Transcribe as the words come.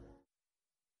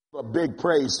a big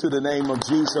praise to the name of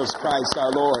Jesus Christ our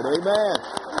Lord. Amen.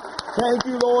 Thank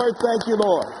you, Lord. Thank you,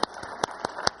 Lord.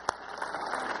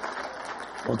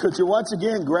 Well, could you once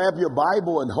again grab your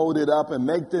Bible and hold it up and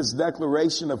make this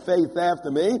declaration of faith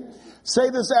after me? Say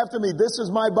this after me. This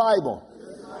is my Bible.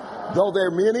 Though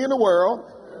there are many in the world,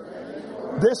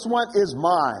 this one is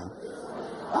mine.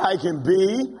 I can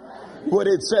be what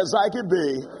it says I can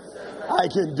be. I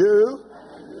can do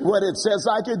what it says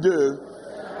I can do.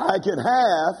 I can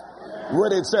have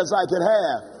what it says I can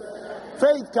have.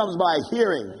 Faith comes by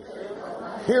hearing.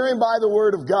 Hearing by the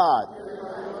word of God.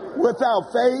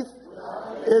 Without faith,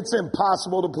 it's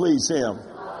impossible to please him.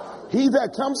 He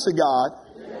that comes to God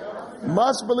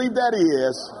must believe that he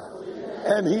is,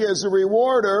 and he is a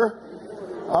rewarder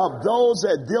of those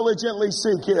that diligently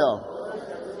seek him.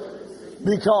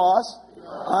 Because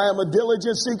I am a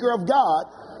diligent seeker of God,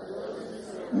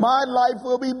 my life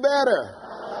will be better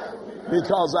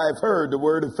because I've heard the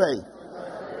word of faith.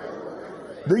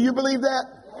 Do you believe that?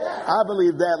 I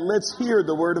believe that. Let's hear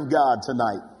the word of God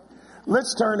tonight.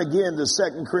 Let's turn again to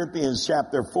 2 Corinthians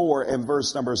chapter 4 and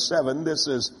verse number 7. This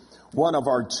is one of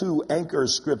our two anchor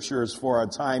scriptures for our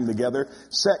time together.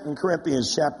 2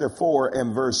 Corinthians chapter 4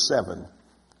 and verse 7.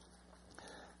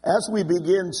 As we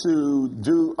begin to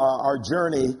do our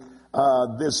journey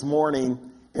this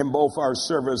morning in both our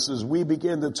services, we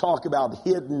begin to talk about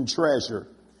hidden treasure.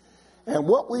 And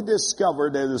what we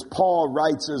discovered as Paul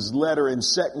writes his letter in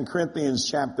 2 Corinthians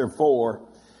chapter 4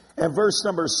 and verse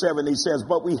number 7, he says,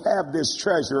 "But we have this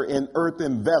treasure in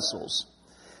earthen vessels,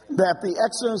 that the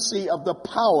excellency of the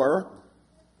power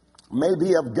may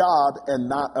be of God and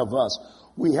not of us."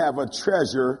 We have a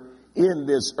treasure in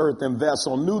this earthen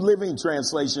vessel. New Living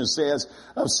Translation says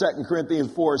of 2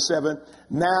 Corinthians 4:7,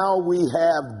 "Now we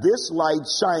have this light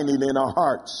shining in our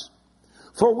hearts.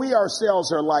 For we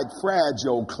ourselves are like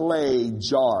fragile clay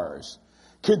jars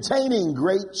containing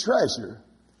great treasure.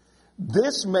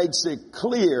 This makes it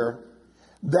clear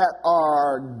that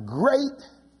our great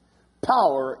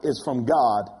power is from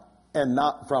God and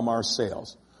not from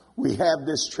ourselves." We have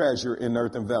this treasure in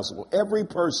earthen vessel. Every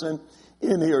person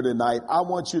in here tonight, I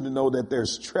want you to know that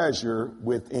there's treasure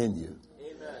within you.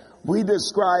 Amen. We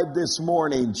described this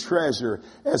morning treasure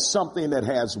as something that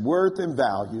has worth and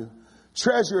value.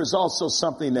 Treasure is also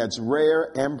something that's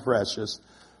rare and precious.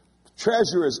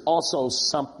 Treasure is also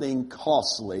something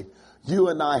costly. You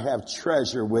and I have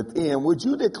treasure within. Would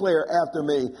you declare after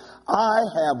me, I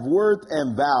have worth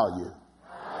and value.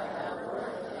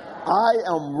 I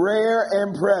am rare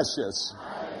and precious.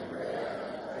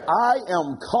 I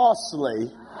am costly.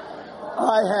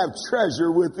 I have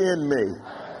treasure within me.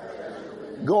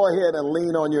 Go ahead and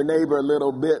lean on your neighbor a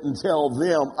little bit and tell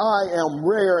them, I am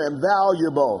rare and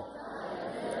valuable.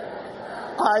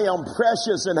 I am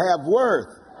precious and have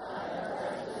worth.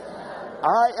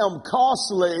 I am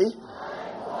costly.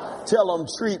 Tell them,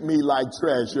 treat me like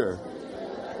treasure.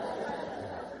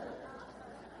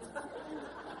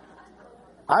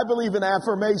 I believe in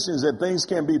affirmations that things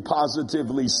can be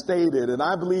positively stated. And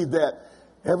I believe that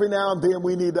every now and then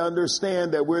we need to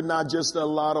understand that we're not just a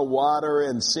lot of water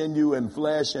and sinew and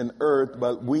flesh and earth,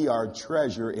 but we are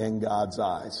treasure in God's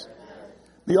eyes.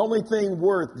 The only thing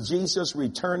worth Jesus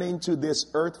returning to this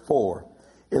earth for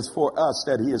is for us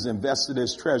that he has invested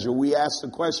his treasure. We asked the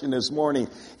question this morning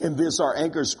in this, our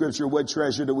anchor scripture, what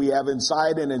treasure do we have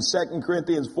inside? And in 2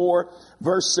 Corinthians 4,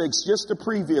 verse 6, just the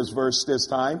previous verse this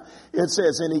time, it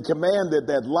says, "And he commanded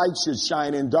that light should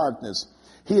shine in darkness.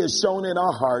 He has shown in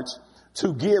our hearts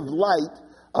to give light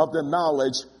of the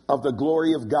knowledge of the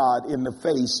glory of God in the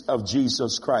face of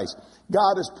Jesus Christ."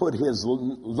 God has put his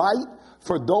light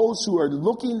for those who are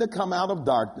looking to come out of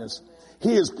darkness.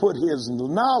 He has put his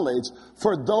knowledge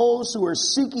for those who are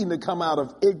seeking to come out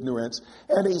of ignorance.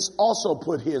 And he's also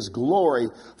put his glory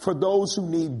for those who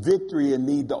need victory and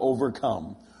need to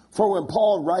overcome. For when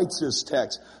Paul writes this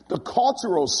text, the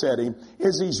cultural setting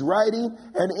is he's writing,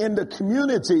 and in the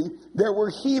community there were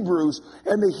Hebrews,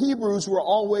 and the Hebrews were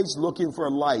always looking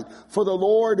for light. For the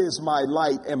Lord is my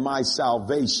light and my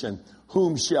salvation.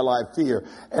 Whom shall I fear?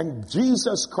 And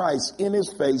Jesus Christ, in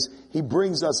his face, he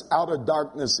brings us out of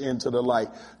darkness into the light.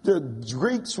 The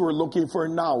Greeks were looking for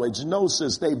knowledge,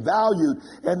 gnosis. They valued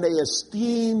and they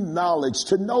esteemed knowledge,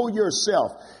 to know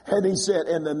yourself. And he said,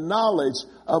 and the knowledge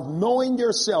of knowing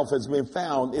yourself has been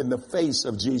found in the face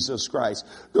of Jesus Christ.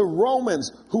 The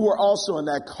Romans, who were also in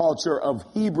that culture of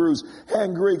Hebrews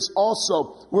and Greeks,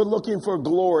 also were looking for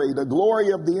glory. The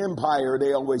glory of the empire,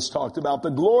 they always talked about.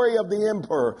 The glory of the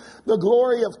emperor. The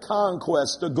glory of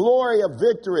conquest, the glory of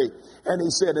victory. And he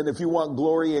said, and if you want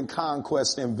glory and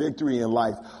conquest and victory in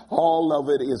life, all of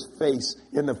it is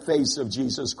in the face of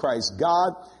Jesus Christ.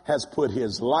 God has put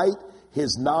his light,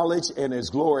 his knowledge, and his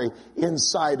glory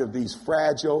inside of these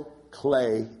fragile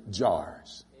clay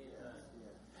jars.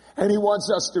 And he wants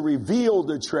us to reveal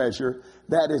the treasure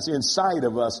that is inside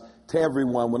of us to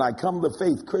everyone. When I come to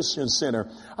Faith Christian Center,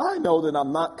 I know that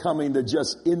I'm not coming to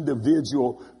just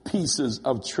individual pieces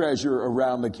of treasure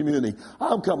around the community.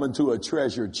 I'm coming to a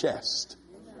treasure chest.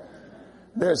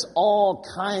 There's all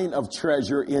kind of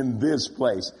treasure in this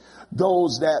place.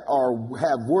 Those that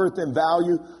have worth and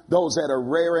value, those that are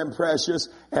rare and precious,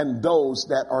 and those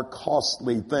that are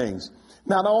costly things.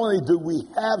 Not only do we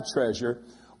have treasure,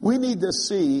 we need to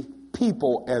see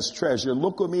people as treasure.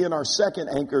 Look with me in our second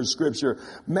anchor scripture,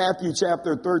 Matthew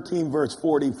chapter 13, verse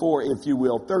 44, if you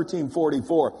will,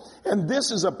 13:44. And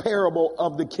this is a parable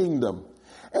of the kingdom.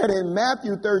 And in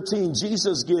Matthew 13,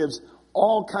 Jesus gives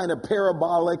all kind of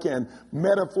parabolic and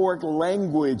metaphoric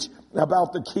language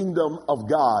about the kingdom of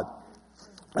God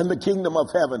and the kingdom of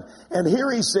heaven. And here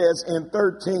he says in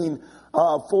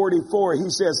 13:44, he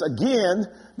says, again,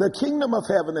 the kingdom of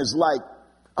heaven is like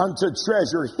unto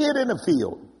treasure hid in a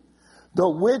field, the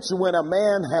which when a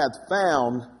man hath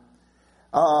found,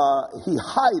 he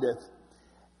hideth,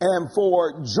 and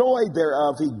for joy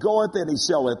thereof he goeth and he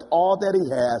selleth all that he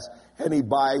has, and he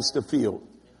buys the field.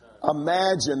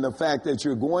 Imagine the fact that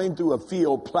you're going through a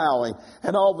field plowing,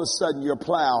 and all of a sudden your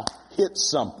plow hits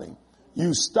something.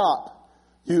 You stop.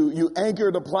 You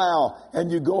anchor the plow,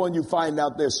 and you go and you find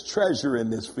out there's treasure in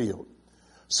this field.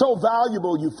 So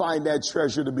valuable you find that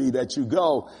treasure to be that you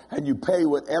go and you pay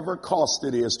whatever cost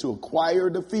it is to acquire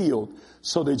the field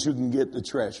so that you can get the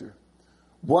treasure.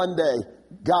 One day,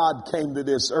 God came to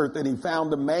this earth and he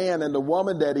found the man and the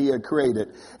woman that he had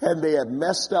created. And they had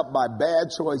messed up by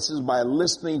bad choices, by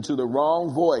listening to the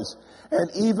wrong voice. And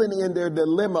even in their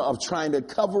dilemma of trying to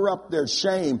cover up their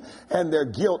shame and their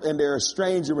guilt and their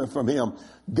estrangement from him,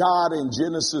 God in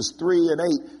Genesis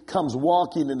 3:8 comes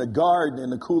walking in the garden in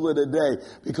the cool of the day,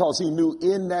 because he knew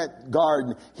in that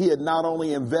garden he had not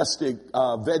only invested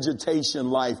vegetation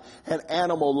life and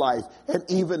animal life and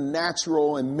even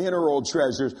natural and mineral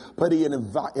treasures, but he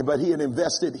had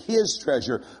invested his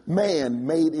treasure, man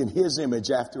made in his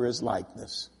image after his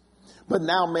likeness. But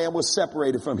now man was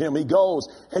separated from him. He goes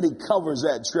and he covers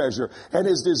that treasure, and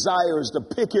his desire is to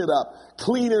pick it up,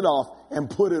 clean it off, and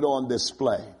put it on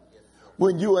display.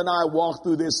 When you and I walk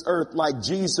through this earth like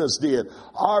Jesus did,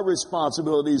 our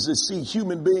responsibility is to see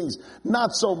human beings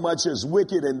not so much as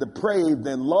wicked and depraved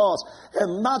and lost,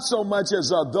 and not so much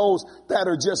as those that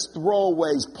are just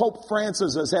throwaways. Pope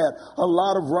Francis has had a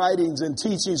lot of writings and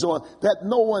teachings on that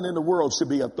no one in the world should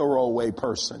be a throwaway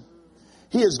person.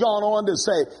 He has gone on to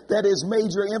say that his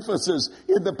major emphasis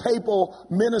in the papal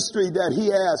ministry that he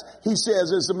has, he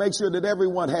says, is to make sure that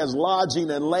everyone has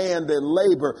lodging and land and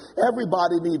labor.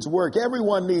 Everybody needs work.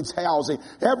 Everyone needs housing.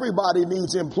 Everybody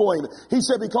needs employment. He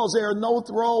said, because there are no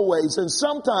throwaways, and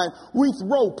sometimes we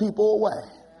throw people away.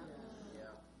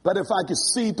 But if I could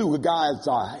see through a guy's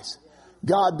eyes,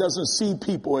 God doesn't see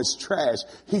people as trash.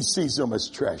 He sees them as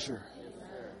treasure.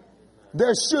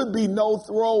 There should be no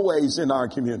throwaways in our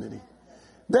community.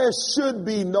 There should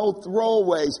be no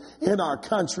throwaways in our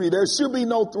country. There should be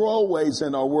no throwaways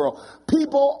in our world.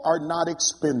 People are not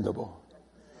expendable.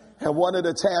 And one of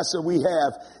the tasks that we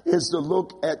have is to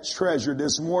look at treasure.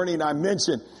 This morning I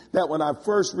mentioned that when I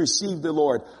first received the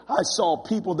Lord, I saw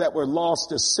people that were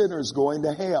lost as sinners going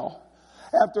to hell.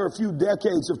 After a few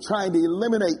decades of trying to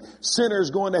eliminate sinners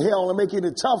going to hell and making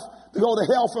it tough to go to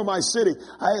hell for my city,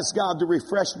 I asked God to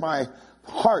refresh my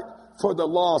heart for the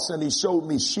lost, and he showed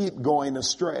me sheep going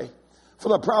astray. For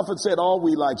the prophet said, all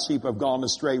we like sheep have gone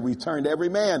astray. We turned every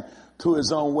man to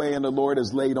his own way, and the Lord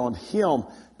has laid on him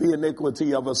the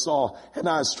iniquity of us all. And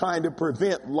I was trying to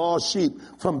prevent lost sheep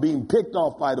from being picked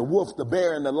off by the wolf, the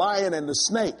bear, and the lion, and the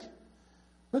snake.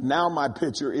 But now my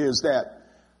picture is that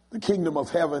the kingdom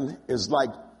of heaven is like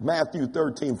Matthew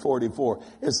 13:44.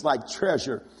 It's like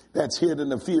treasure that's hid in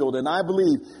the field. And I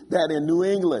believe that in New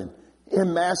England,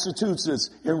 in Massachusetts,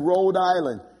 in Rhode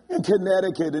Island, in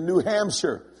Connecticut, in New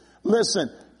Hampshire. Listen,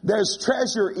 there's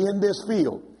treasure in this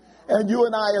field. And you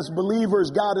and I as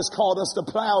believers, God has called us to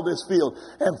plow this field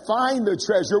and find the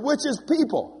treasure, which is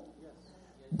people.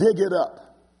 Dig it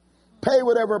up. Pay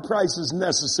whatever price is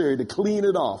necessary to clean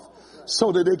it off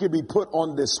so that it can be put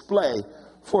on display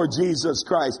for Jesus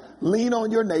Christ. Lean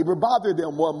on your neighbor, bother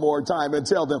them one more time and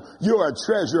tell them, you're a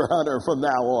treasure hunter from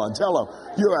now on. Tell them,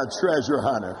 you're a treasure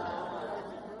hunter.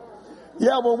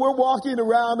 Yeah, when we're walking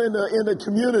around in the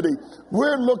community,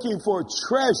 we're looking for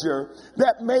treasure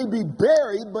that may be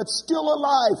buried but still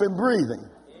alive and breathing.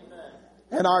 Amen.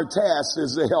 And our task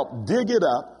is to help dig it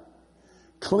up,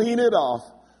 clean it off,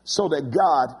 so that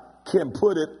God can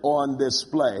put it on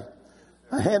display.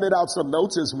 I handed out some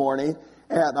notes this morning,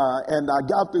 and I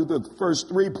got through the first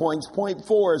 3 points. Point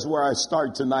 4 is where I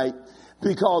start tonight.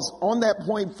 Because on that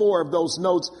point 4 of those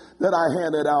notes that I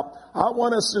handed out, I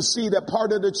want us to see that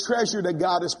part of the treasure that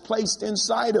God has placed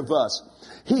inside of us.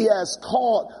 We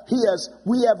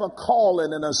have a call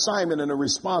and an assignment and a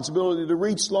responsibility to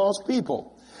reach lost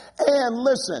people. And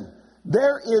listen,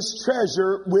 there is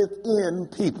treasure within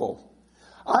people.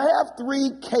 I have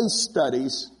 3 case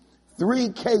studies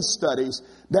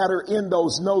that are in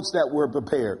those notes that were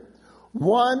prepared.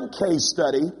 One case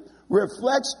study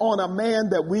reflects on a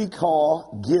man that we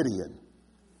call Gideon.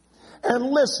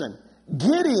 And listen,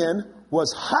 Gideon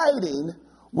was hiding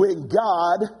when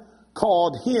God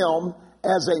called him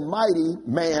as a mighty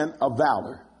man of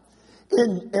valor.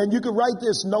 And you can write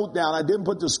this note down. I didn't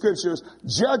put the scriptures.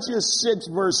 Judges 6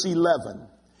 verse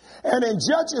 11. And in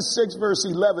Judges 6 verse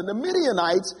 11, the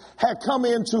Midianites had come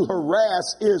in to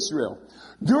harass Israel.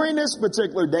 During this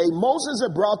particular day, Moses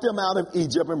had brought them out of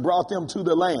Egypt and brought them to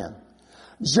the land.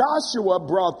 Joshua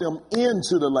brought them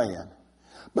into the land.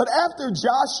 But after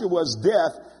Joshua's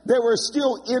death, there were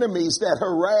still enemies that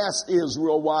harassed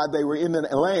Israel while they were in the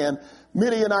land.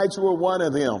 Midianites were one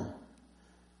of them.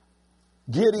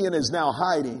 Gideon is now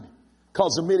hiding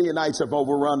because the Midianites have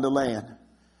overrun the land.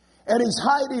 And he's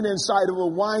hiding inside of a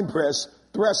wine press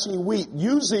threshing wheat.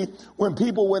 Usually when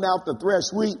people went out to thresh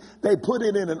wheat, they put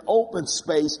it in an open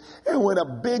space. And when a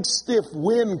big stiff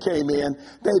wind came in,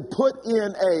 they put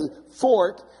in a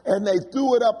fork and they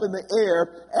threw it up in the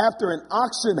air after an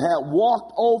oxen had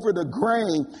walked over the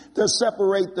grain to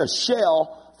separate the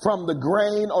shell from the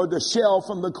grain or the shell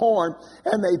from the corn.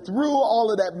 And they threw all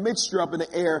of that mixture up in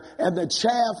the air and the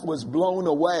chaff was blown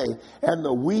away and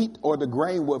the wheat or the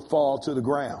grain would fall to the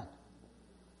ground.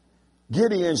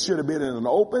 Gideon should have been in an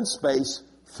open space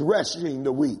threshing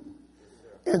the wheat.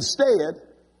 Instead,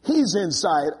 he's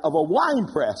inside of a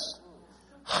wine press,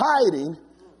 hiding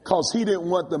because he didn't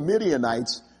want the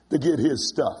Midianites to get his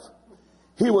stuff.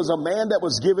 He was a man that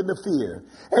was given to fear.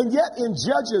 And yet in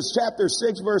Judges chapter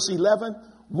 6 verse 11,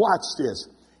 watch this.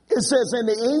 It says, and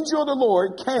the angel of the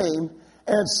Lord came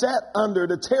and sat under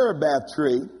the terebinth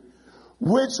tree,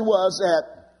 which was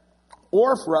at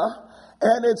Ophrah,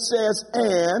 and it says,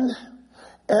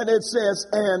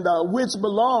 which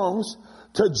belongs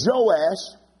to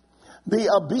Joash, the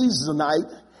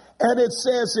Abiezrite. And it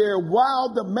says here,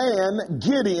 while the man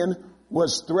Gideon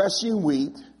was threshing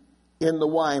wheat in the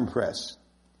winepress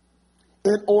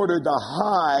in order to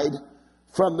hide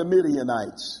from the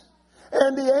Midianites.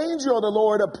 And the angel of the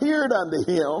Lord appeared unto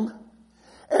him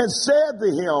and said to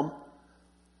him,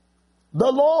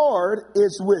 the Lord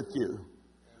is with you,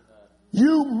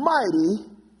 you mighty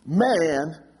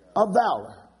man of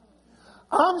valor.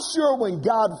 I'm sure when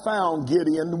God found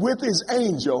Gideon with his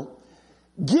angel,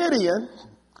 Gideon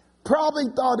probably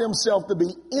thought himself to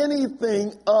be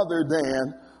anything other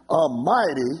than a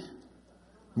mighty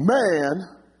man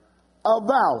of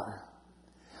valor,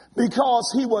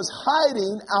 because he was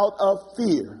hiding out of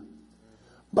fear.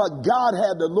 But God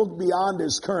had to look beyond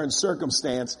his current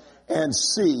circumstance and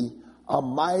see a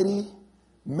mighty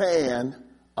man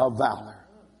of valor.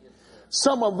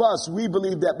 Some of us, we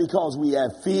believe that because we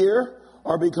have fear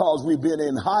or because we've been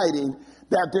in hiding,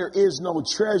 that there is no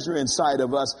treasure inside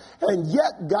of us. And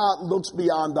yet God looks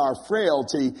beyond our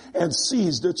frailty and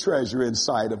sees the treasure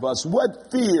inside of us. What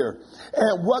fear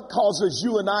and what causes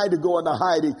you and I to go into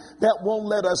hiding that won't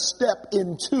let us step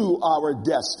into our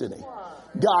destiny?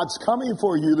 God's coming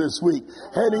for you this week.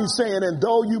 And he's saying, and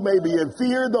though you may be in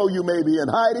fear, though you may be in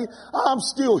hiding, I'm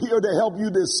still here to help you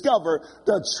discover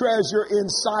the treasure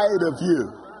inside of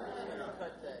you.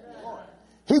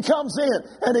 He comes in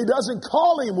and he doesn't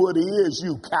call him what he is,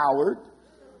 you coward.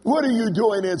 What are you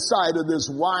doing inside of this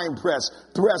wine press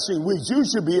threshing wheat? You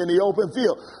should be in the open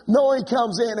field. No, he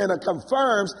comes in and it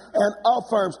confirms and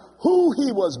affirms who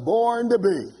he was born to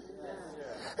be.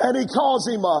 And he calls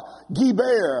him a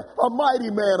Gibeah, a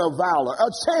mighty man of valor, a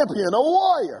champion, a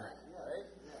warrior.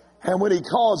 And when he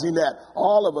calls him that,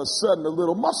 all of a sudden a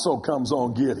little muscle comes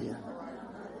on Gideon.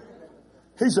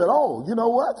 He said, oh, you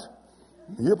know what?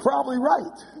 You're probably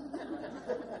right.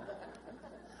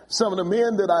 Some of the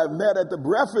men that I've met at the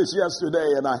breakfast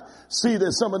yesterday, and I see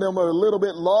that some of them are a little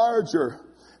bit larger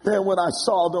than when I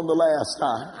saw them the last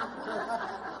time.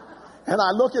 And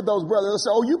I look at those brothers and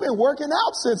say, oh, you've been working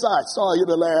out since I saw you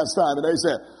the last time. And they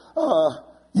said,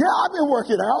 yeah, I've been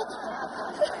working out.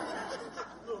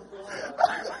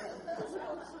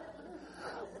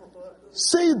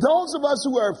 See, those of us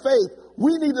who are of faith,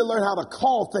 we need to learn how to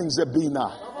call things that be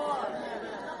not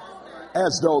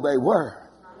as though they were.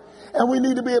 And we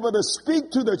need to be able to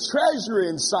speak to the treasure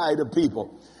inside of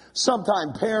people.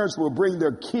 Sometimes parents will bring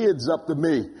their kids up to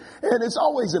me, and it's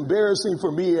always embarrassing for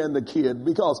me and the kid,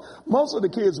 because most of the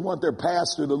kids want their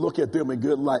pastor to look at them in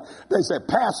good light. They say,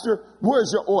 "Pastor,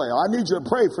 where's your oil? I need you to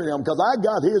pray for him because I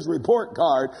got his report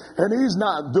card and he's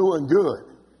not doing good."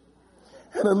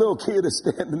 And a little kid is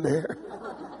standing there.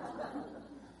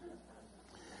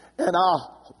 And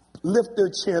I'll lift their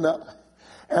chin up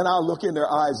and I'll look in their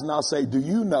eyes and I'll say, "Do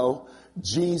you know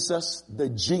Jesus, the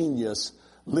genius,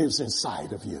 lives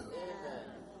inside of you?"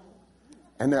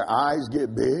 And their eyes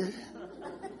get big.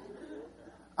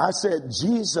 I said,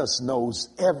 Jesus knows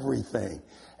everything,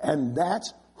 and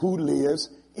that's who lives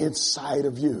inside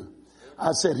of you.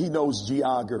 I said, he knows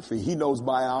geography. He knows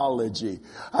biology.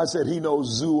 I said, he knows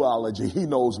zoology. He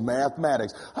knows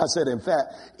mathematics. I said, in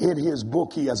fact, in his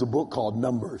book, he has a book called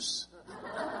Numbers.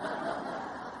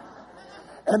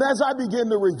 And as I begin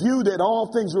to review that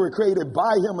all things were created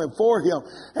by him and for him,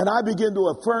 and I begin to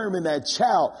affirm in that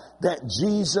child that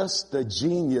Jesus, the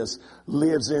genius,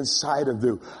 lives inside of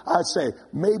you. I say,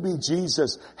 maybe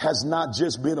Jesus has not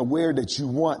just been aware that you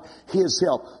want his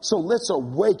help. So let's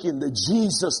awaken the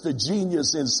Jesus, the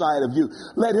genius inside of you.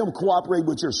 Let him cooperate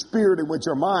with your spirit and with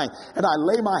your mind. And I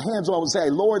lay my hands on him and say,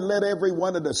 Lord, let every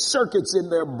one of the circuits in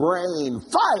their brain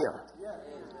fire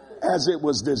as it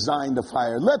was designed to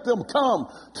fire. Let them come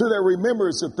to their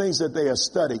remembrance of things that they have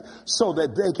studied so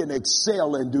that they can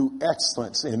excel and do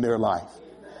excellence in their life.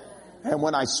 And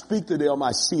when I speak to them,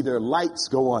 I see their lights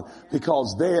go on,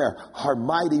 because there are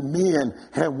mighty men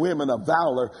and women of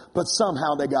valor, but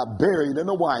somehow they got buried in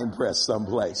a wine press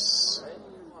someplace.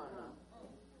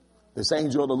 This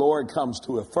angel of the Lord comes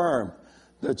to affirm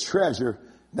the treasure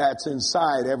that's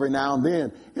inside. Every now and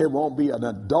then, it won't be an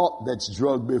adult that's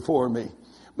drugged before me,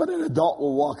 but an adult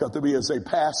will walk up to me and say,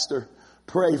 "Pastor,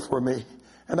 pray for me."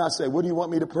 And I say, "What do you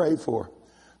want me to pray for?"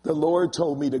 The Lord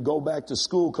told me to go back to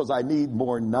school because I need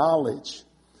more knowledge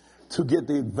to get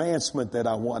the advancement that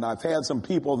I want. I've had some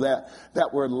people that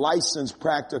were licensed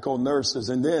practical nurses,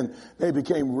 and then they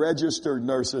became registered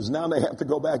nurses. Now they have to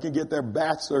go back and get their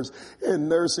bachelor's in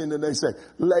nursing, and they say,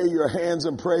 "Lay your hands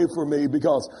and pray for me,"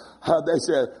 because they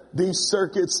said, "These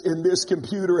circuits in this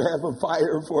computer haven't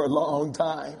fired for a long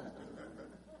time."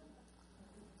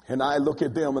 And I look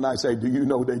at them and I say, "Do you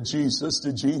know that Jesus,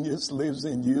 the genius, lives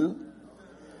in you?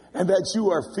 And that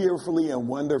you are fearfully and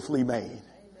wonderfully made.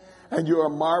 And you're a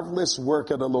marvelous work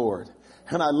of the Lord."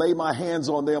 And I lay my hands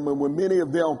on them. And when many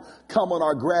of them come on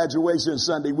our graduation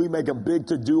Sunday, we make a big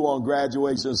to-do on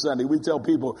graduation Sunday. We tell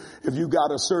people, if you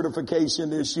got a certification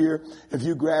this year, if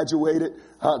you graduated,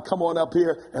 come on up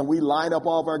here. And we line up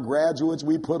all of our graduates.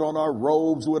 We put on our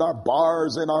robes with our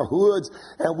bars and our hoods,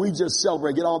 and we just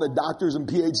celebrate. Get all the doctors and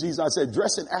PhDs. I said,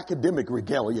 dress in academic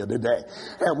regalia today.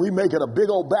 And we make it a big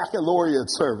old baccalaureate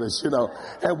service,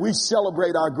 and we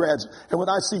celebrate our graduates. And when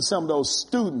I see some of those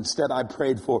students that I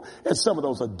prayed for, and some of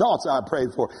those adults I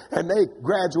prayed for, and they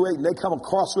graduate and they come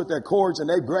across with their cords and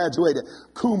they've graduated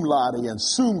cum laude and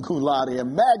summa cum laude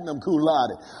and magna cum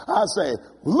laude, I say,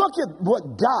 look at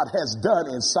what God has done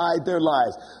inside their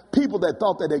lives. People that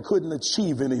thought that they couldn't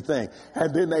achieve anything,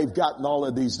 and then they've gotten all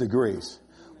of these degrees.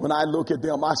 When I look at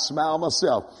them, I smile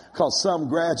myself, because some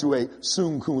graduate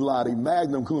summa cum laude,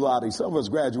 magna cum laude. Some of us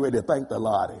graduated thank the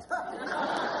Lord.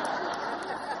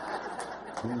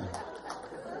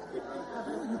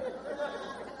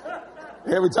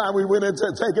 Every time we went in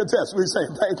to take a test, we say,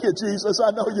 "Thank you, Jesus.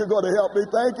 I know you're going to help me.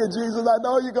 Thank you, Jesus. I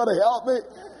know you're going to help me."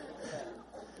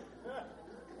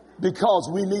 Because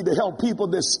we need to help people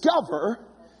discover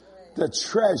the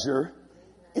treasure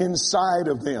inside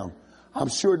of them. I'm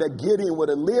sure that Gideon would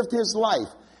have lived his life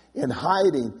in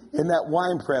hiding in that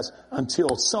wine press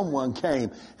until someone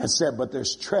came and said, "But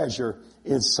there's treasure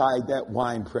inside that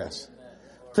wine press."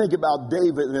 Think about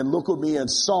David, and then look with me in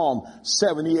Psalm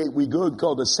 78. We could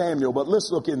go to Samuel, but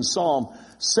let's look in Psalm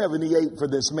 78 for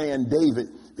this man David,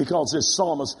 because this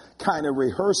psalmist kind of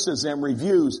rehearses and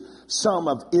reviews some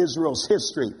of Israel's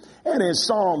history. And in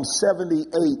Psalm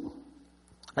 78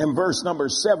 and verse number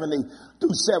 70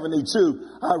 through 72,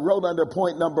 I wrote under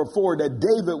point number 4 that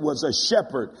David was a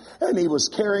shepherd and he was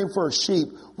caring for sheep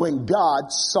when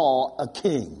God saw a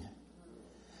king.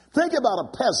 Think about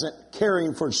a peasant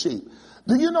caring for sheep.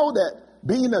 Do you know that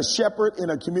being a shepherd in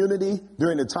a community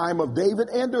during the time of David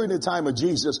and during the time of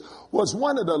Jesus was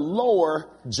one of the lower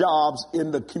jobs in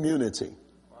the community?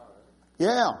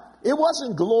 Yeah, it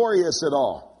wasn't glorious at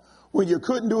all. When you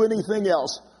couldn't do anything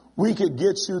else, we could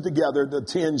get you together to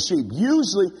tend sheep.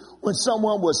 Usually when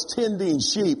someone was tending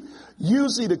sheep,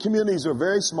 usually the communities are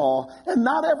very small and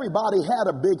not everybody had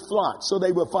a big flock. So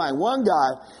they would find one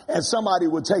guy and somebody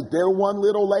would take their one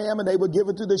little lamb and they would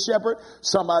give it to the shepherd.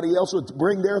 Somebody else would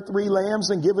bring their 3 lambs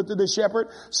and give it to the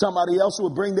shepherd. Somebody else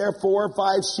would bring their 4 or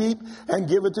 5 sheep and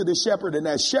give it to the shepherd. And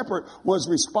that shepherd was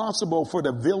responsible for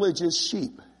the village's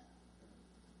sheep.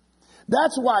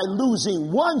 That's why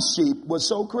losing one sheep was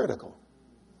so critical.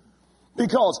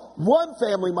 Because one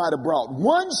family might have brought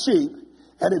one sheep,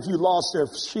 and if you lost their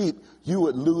sheep, you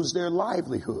would lose their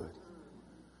livelihood.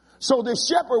 So the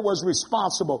shepherd was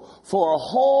responsible for a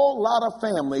whole lot of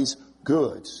families'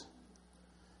 goods.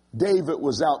 David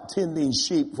was out tending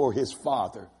sheep for his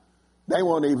father. They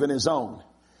weren't even his own.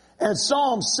 And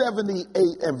Psalm 78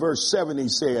 and verse 70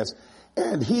 says,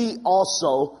 and he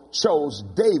also chose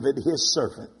David his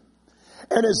servant.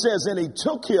 And it says, and he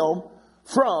took him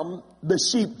from the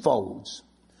sheepfolds,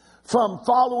 from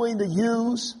following the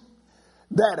ewes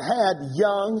that had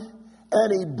young,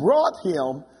 and he brought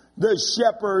him the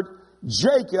shepherd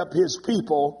Jacob his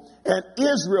people and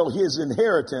Israel his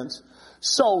inheritance.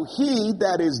 So he,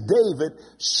 that is David,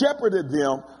 shepherded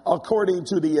them according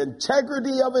to the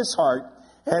integrity of his heart,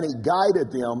 and he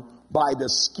guided them by the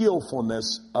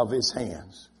skillfulness of his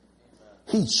hands.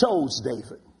 He chose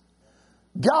David.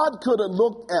 God could have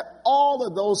looked at all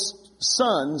of those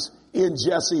sons in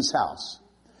Jesse's house.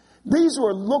 These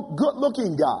were good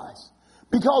looking guys,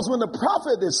 because when the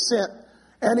prophet is sent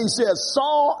and he says,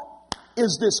 Saul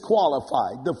is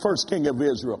disqualified, the first king of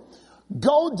Israel,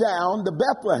 go down to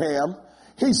Bethlehem,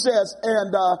 he says,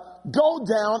 and go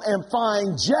down and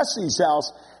find Jesse's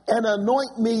house and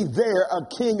anoint me there a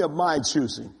king of my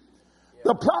choosing.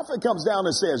 The prophet comes down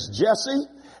and says, Jesse,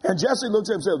 and Jesse looks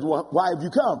at him and says, well, why have you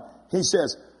come? He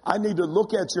says, I need to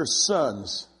look at your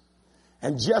sons.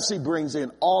 And Jesse brings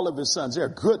in all of his sons. They're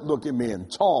good looking men,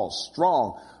 tall,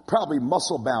 strong, probably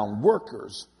muscle bound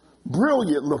workers,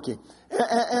 brilliant looking.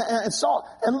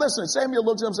 And listen, Samuel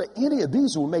looks at him and says, any of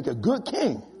these will make a good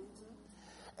king.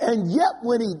 And yet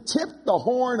when he tipped the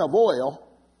horn of oil,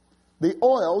 the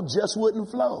oil just wouldn't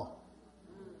flow.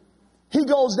 He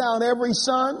goes down every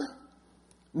son,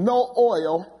 no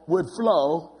oil would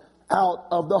flow out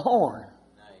of the horn.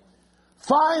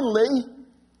 Finally,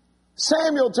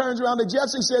 Samuel turns around to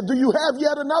Jesse and said, do you have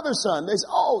yet another son? They said,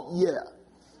 oh, yeah.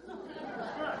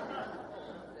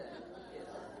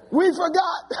 We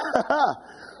forgot.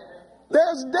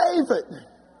 There's David.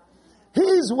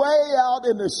 He's way out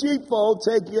in the sheepfold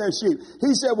taking care of sheep.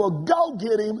 He said, well, go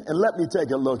get him and let me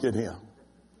take a look at him.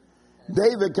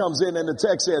 David comes in and the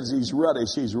text says he's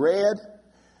reddish. He's red.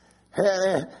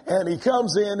 And he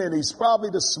comes in and he's probably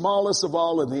the smallest of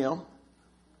all of them.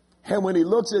 And when he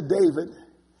looks at David,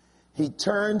 he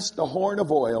turns the horn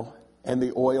of oil and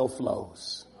the oil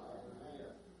flows.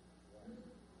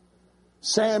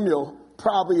 Samuel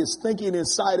probably is thinking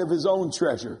inside of his own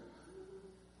treasure,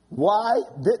 why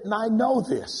didn't I know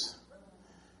this?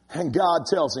 And God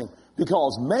tells him,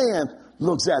 because man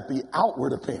looks at the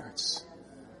outward appearance,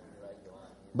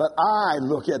 but I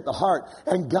look at the heart,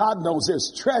 and God knows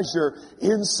there's treasure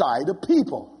inside of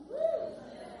people.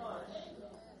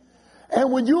 And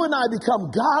when you and I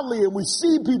become godly and we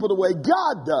see people the way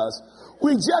God does,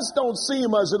 we just don't see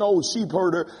him as an old sheep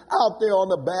herder out there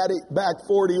on the back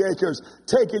 40 acres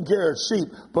taking care of sheep,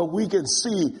 but we can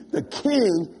see the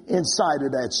king inside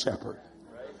of that shepherd.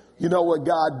 You know what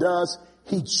God does?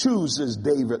 He chooses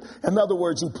David. In other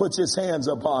words, he puts his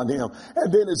hands upon him. And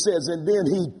then it says, and then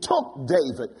he took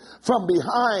David from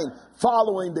behind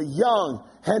following the young,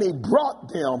 and he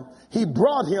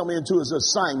brought him into his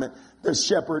assignment to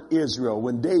shepherd Israel.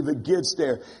 When David gets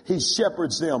there, he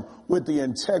shepherds them with the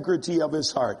integrity of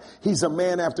his heart. He's a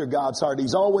man after God's heart.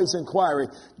 He's always inquiring,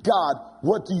 God,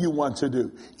 what do you want to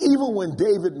do? Even when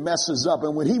David messes up,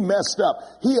 and when he messed up,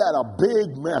 he had a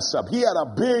big mess up. He had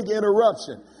a big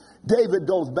interruption. David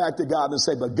goes back to God and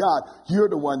say, but God, you're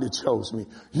the one that chose me.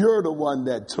 You're the one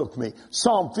that took me.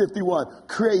 Psalm 51,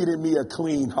 create in me a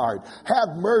clean heart.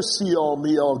 Have mercy on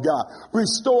me, oh God.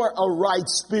 Restore a right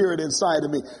spirit inside of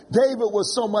me. David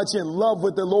was so much in love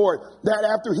with the Lord that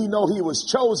after he knew he was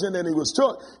chosen and he was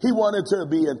took, he wanted to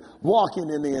be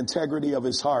walking in the integrity of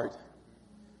his heart.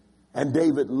 And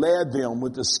David led them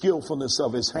with the skillfulness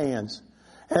of his hands.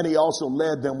 And he also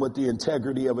led them with the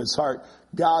integrity of his heart.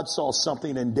 God saw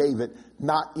something in David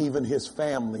not even his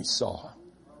family saw.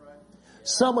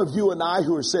 Some of you and I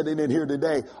who are sitting in here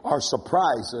today are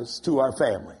surprises to our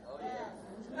family.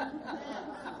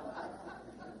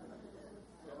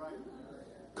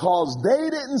 Because they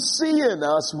didn't see in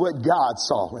us what God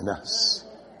saw in us.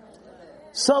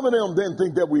 Some of them didn't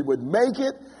think that we would make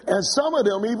it. And some of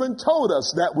them even told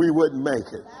us that we wouldn't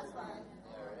make it.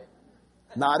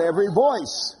 Not every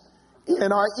voice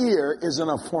in our ear is an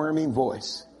affirming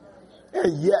voice.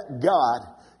 And yet God,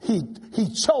 he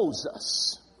chose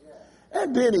us.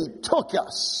 And then he took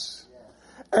us.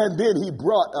 And then he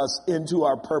brought us into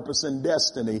our purpose and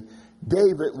destiny.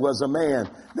 David was a man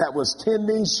that was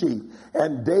tending sheep.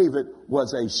 And David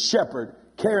was a shepherd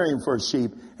caring for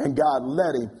sheep. And God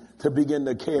led him to begin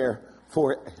to care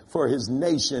for his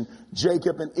nation,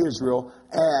 Jacob and Israel,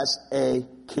 as a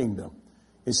kingdom.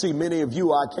 You see, many of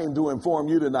you, I came to inform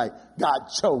you tonight, God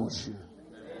chose you.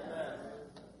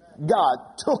 God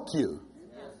took you.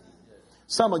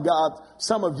 Some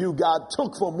of you, God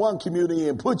took from one community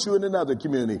and put you in another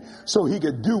community so he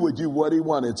could do with you what he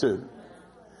wanted to.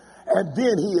 And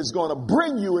then he is going to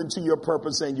bring you into your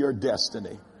purpose and your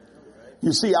destiny.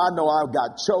 You see, I know I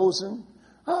got chosen.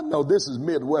 I know this is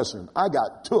Midwestern. I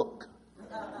got took.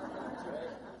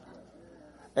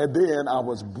 And then I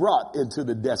was brought into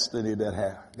the destiny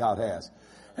that God has.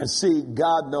 And see,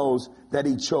 God knows that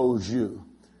he chose you.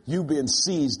 You've been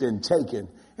seized and taken,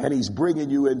 and he's bringing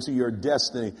you into your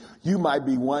destiny. You might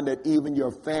be one that even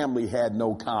your family had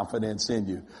no confidence in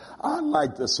you. I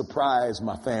like to surprise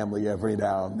my family every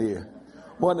now and then.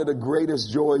 One of the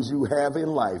greatest joys you have in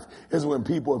life is when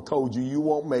people have told you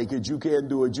won't make it, you can't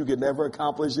do it, you can never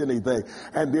accomplish anything.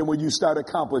 And then when you start to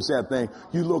accomplish that thing,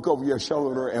 you look over your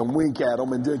shoulder and wink at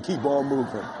them and then keep on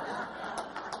moving.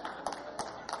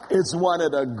 It's one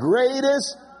of the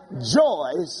greatest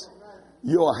joys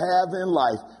you'll have in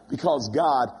life because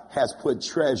God has put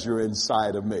treasure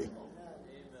inside of me.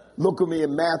 Look with me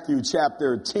in Matthew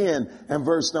chapter 10 and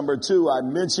verse number 2. I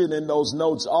mentioned in those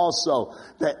notes also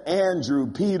that Andrew,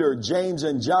 Peter, James,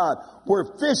 and John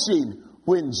were fishing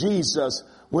when Jesus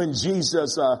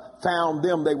found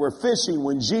them. They were fishing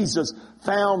when Jesus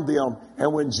found them.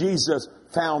 And when Jesus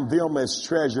found them as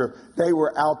treasure, they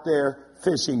were out there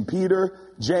fishing. Peter,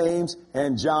 James,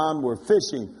 and John were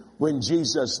fishing when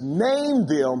Jesus named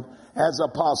them as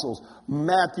apostles.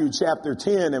 Matthew chapter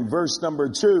 10 and verse number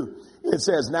 2. It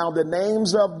says, now the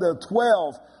names of the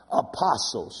 12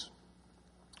 apostles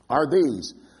are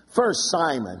these. First,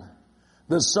 Simon,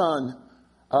 the son,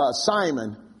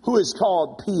 Simon, who is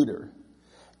called Peter.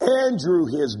 Andrew,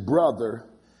 his brother.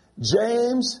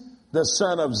 James, the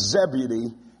son of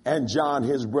Zebedee, and John,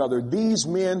 his brother. These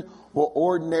men were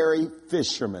ordinary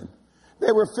fishermen.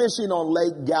 They were fishing on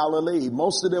Lake Galilee.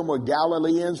 Most of them were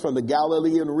Galileans from the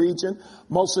Galilean region.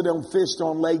 Most of them fished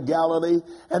on Lake Galilee,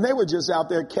 and they were just out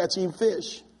there catching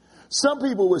fish. Some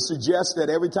people would suggest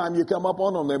that every time you come up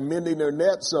on them, they're mending their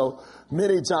nets. So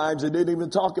many times they didn't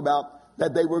even talk about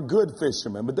that they were good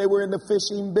fishermen, but they were in the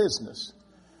fishing business.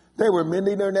 They were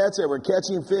mending their nets. They were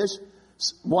catching fish.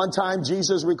 One time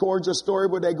Jesus records a story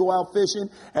where they go out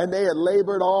fishing, and they had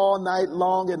labored all night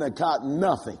long and they caught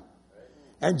nothing.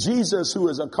 And Jesus, who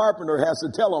is a carpenter, has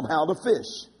to tell them how to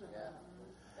fish.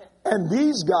 And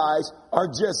these guys are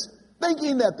just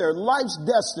thinking that their life's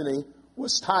destiny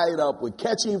was tied up with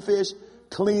catching fish,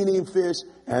 cleaning fish,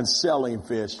 and selling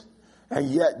fish.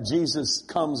 And yet Jesus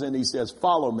comes and he says,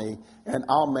 follow me and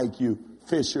I'll make you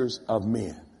fishers of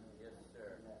men.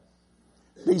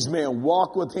 These men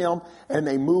walk with him and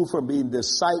they move from being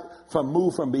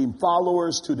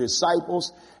followers to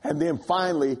disciples. And then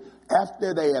finally,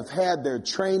 after they have had their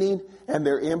training and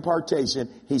their impartation,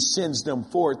 he sends them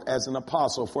forth as an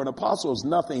apostle. For an apostle is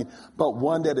nothing but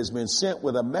one that has been sent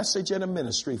with a message and a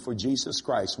ministry for Jesus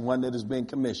Christ, one that has been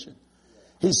commissioned.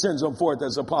 He sends them forth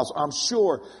as apostle. I'm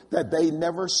sure that they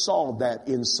never saw that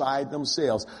inside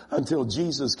themselves until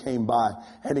Jesus came by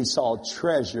and he saw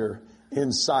treasure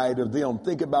inside of them.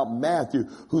 Think about Matthew,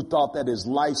 who thought that his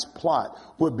life's plot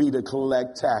would be to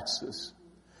collect taxes.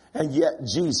 And yet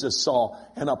Jesus saw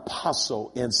an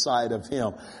apostle inside of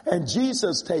him. And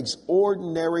Jesus takes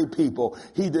ordinary people.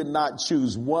 He did not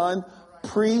choose one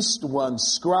priest, one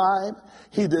scribe.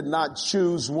 He did not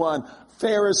choose one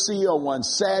Pharisee or one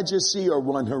Sadducee or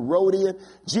one Herodian.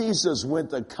 Jesus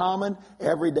went to common,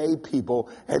 everyday people,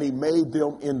 and he made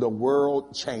them into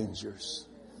world changers.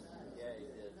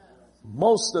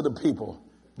 Most of the people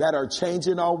that are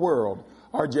changing our world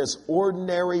are just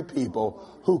ordinary people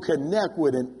who connect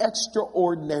with an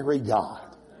extraordinary God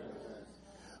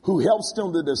who helps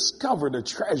them to discover the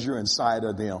treasure inside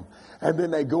of them. And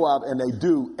then they go out and they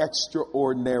do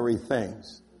extraordinary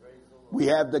things. We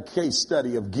have the case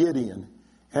study of Gideon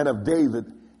and of David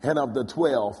and of the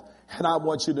 12. And I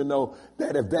want you to know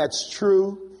that if that's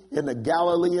true in the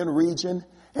Galilean region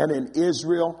and in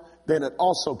Israel, then it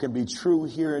also can be true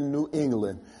here in New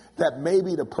England. that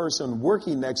maybe the person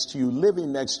working next to you,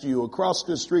 living next to you, across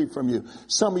the street from you,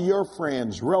 some of your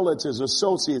friends, relatives,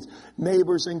 associates,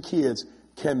 neighbors, and kids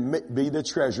can be the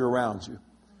treasure around you.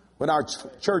 When our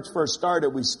church first started,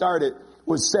 we started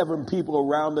with 7 people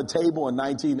around the table in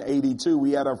 1982.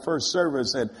 We had our first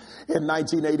service in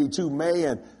 1982, May,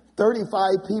 and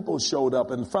 35 people showed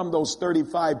up. And from those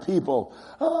 35 people,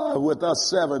 with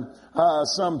us 7,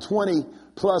 some 20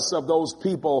 plus of those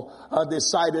people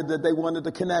decided that they wanted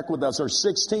to connect with us, or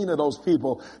 16 of those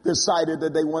people decided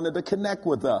that they wanted to connect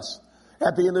with us.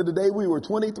 At the end of the day, we were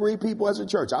 23 people as a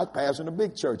church. I was pastoring a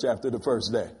big church after the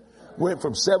first day. Went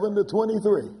from 7 to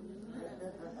 23.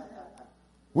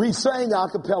 We sang a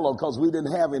cappella because we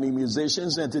didn't have any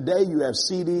musicians. And today you have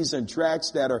CDs and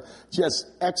tracks that are just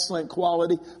excellent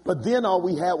quality. But then all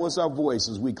we had was our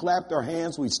voices. We clapped our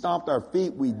hands, we stomped our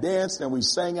feet, we danced, and we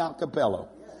sang a cappella.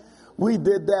 We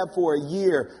did that for a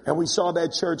year, and we saw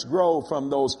that church grow from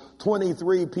those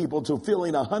 23 people to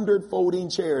filling 100 folding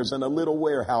chairs in a little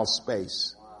warehouse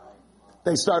space.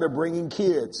 They started bringing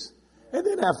kids. And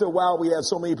then after a while, we had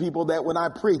so many people that when I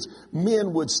preached,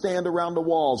 men would stand around the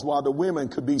walls while the women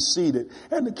could be seated,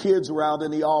 and the kids were out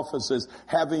in the offices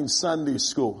having Sunday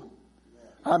school.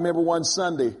 I remember one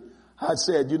Sunday, I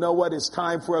said, you know what? It's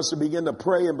time for us to begin to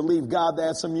pray and believe God to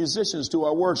add some musicians to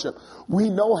our worship. We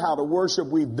know how to worship.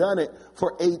 We've done it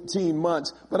for 18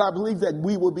 months, but I believe that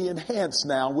we will be enhanced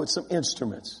now with some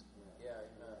instruments.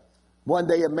 One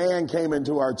day a man came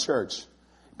into our church.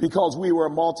 Because we were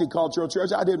a multicultural church,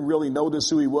 I didn't really notice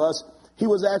who he was. He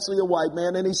was actually a white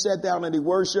man, and he sat down and he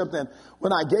worshiped. And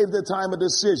when I gave the time of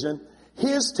decision,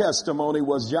 his testimony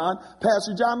was,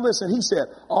 Pastor John, listen, he said,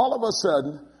 all of a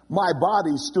sudden, my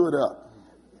body stood up.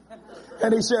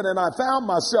 And he said, and I found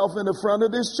myself in the front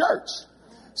of this church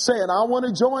saying, I want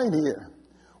to join here.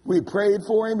 We prayed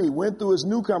for him. He went through his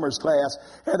newcomers class,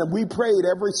 and we prayed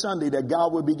every Sunday that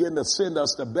God would begin to send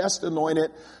us the best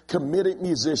anointed, committed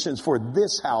musicians for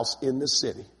this house in the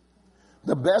city.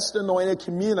 The best anointed,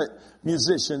 committed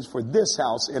musicians for this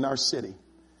house in our city.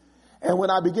 And when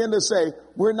I begin to say,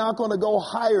 we're not going to go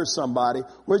hire somebody,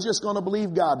 we're just going to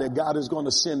believe God that God is going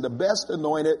to send the best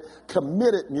anointed,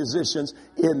 committed musicians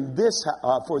in this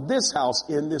for this house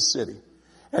in this city.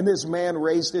 And this man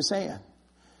raised his hand.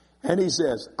 And he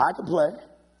says, I can play.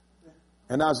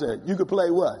 And I said, you could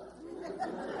play what?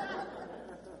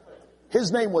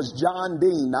 His name was John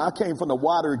Dean. Now, I came from the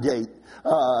Watergate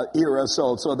era,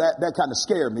 so that kind of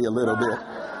scared me a little bit.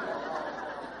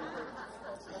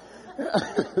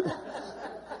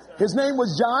 His name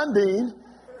was John Dean.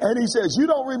 And he says, you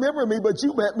don't remember me, but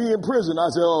you met me in prison.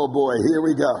 I said, oh, boy, here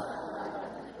we go.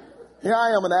 Here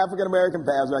I am, an African-American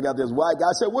pastor. I got this white guy.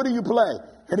 I said, what do you play?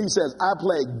 And he says, I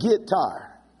play guitar.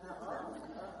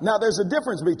 Now, there's a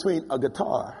difference between a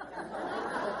guitar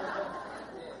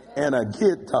and a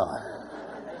guitar.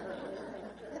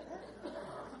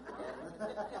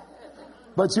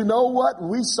 But you know what?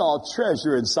 We saw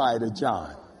treasure inside of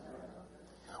John.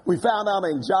 We found out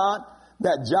in John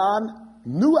that John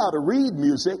knew how to read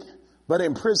music, but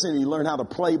in prison he learned how to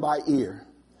play by ear.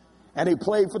 And he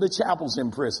played for the chapels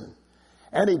in prison.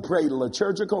 And he played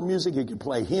liturgical music. He could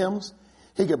play hymns.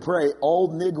 He could pray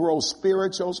old Negro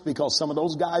spirituals because some of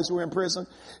those guys were in prison.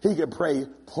 He could pray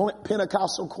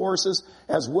Pentecostal courses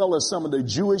as well as some of the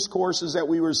Jewish courses that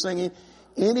we were singing.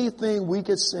 Anything we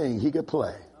could sing, he could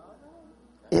play.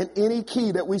 In any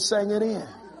key that we sang it in.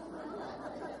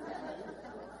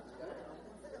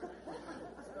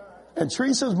 And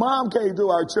Teresa's mom came to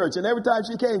our church, and every time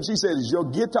she came, she said, is your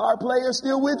guitar player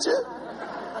still with you?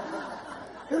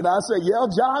 And I said, yeah,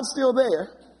 John's still there.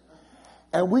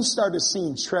 And we started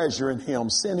seeing treasure in him,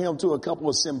 sent him to a couple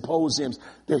of symposiums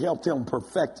that helped him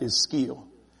perfect his skill.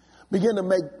 Begin to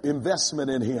make investment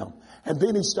in him. And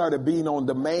then he started being on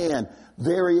demand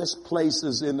various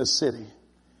places in the city.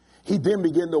 He then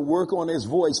began to work on his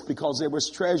voice because there was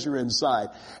treasure inside.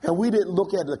 And we didn't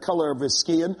look at the color of his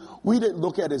skin. We didn't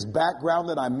look at his background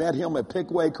that I met him at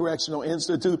Pickway Correctional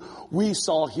Institute. We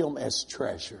saw him as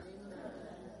treasure.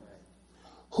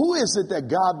 Who is it that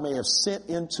God may have sent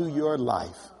into your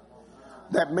life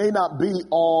that may not be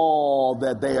all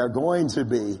that they are going to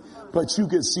be, but you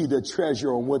can see the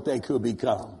treasure on what they could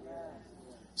become?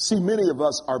 See, many of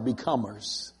us are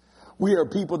becomers. We are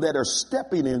people that are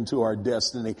stepping into our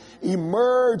destiny,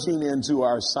 emerging into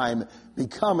our assignment,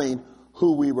 becoming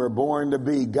who we were born to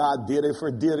be. God did it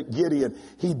for Gideon.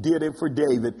 He did it for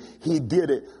David. He did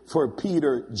it for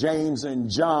Peter, James, and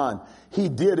John. He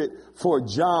did it for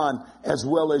John as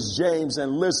well as James.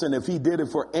 And listen, if he did it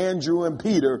for Andrew and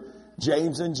Peter,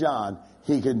 James and John,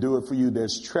 he can do it for you.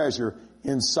 There's treasure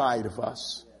inside of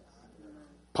us.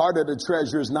 Part of the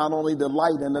treasure is not only the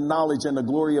light and the knowledge and the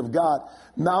glory of God.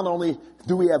 Not only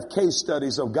do we have case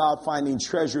studies of God finding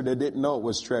treasure that didn't know it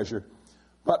was treasure,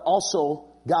 but also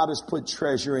God has put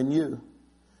treasure in you.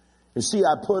 You see,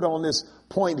 I put on this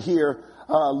point here,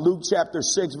 Luke chapter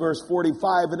 6, verse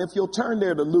 45. And if you'll turn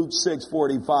there to Luke 6,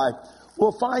 45,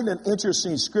 we'll find an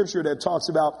interesting scripture that talks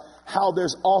about how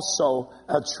there's also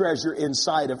a treasure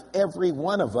inside of every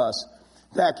one of us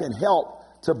that can help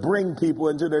to bring people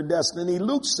into their destiny.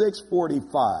 Luke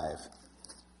 6:45.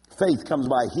 Faith comes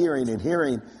by hearing, and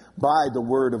hearing by the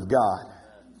word of God.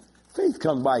 Faith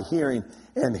comes by hearing,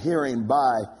 and hearing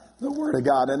by the word of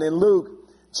God. And in Luke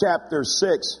chapter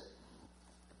 6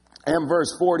 and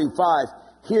verse 45,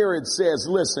 here it says,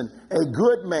 listen, a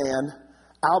good man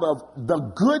out of the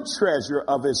good treasure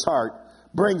of his heart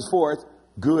brings forth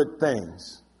good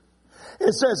things.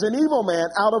 It says an evil man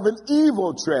out of an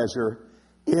evil treasure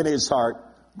in his heart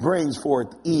brings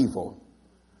forth evil.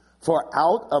 For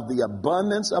out of the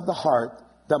abundance of the heart,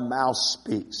 the mouth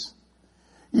speaks.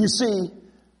 You see,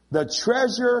 the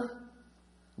treasure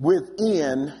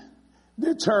within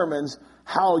determines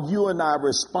how you and I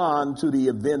respond to the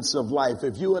events of life.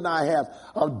 If you and I have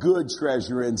a good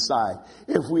treasure inside,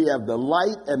 if we have the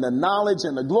light and the knowledge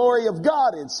and the glory of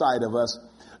God inside of us,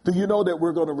 do you know that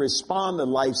we're going to respond to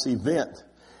life's event?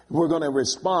 We're going to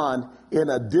respond in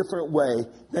a different way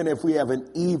than if we have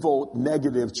an evil,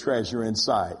 negative treasure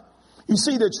inside. You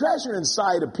see, the treasure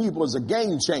inside of people is a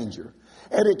game changer,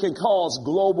 and it can cause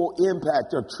global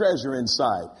impact of treasure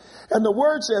inside. And the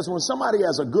word says when somebody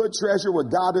has a good treasure,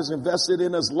 what God has invested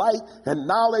in us, light and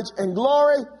knowledge and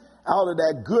glory, out of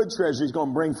that good treasure, he's going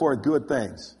to bring forth good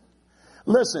things.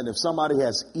 Listen, if somebody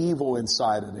has evil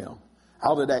inside of them,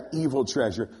 out of that evil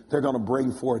treasure, they're going to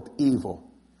bring forth evil.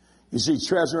 You see,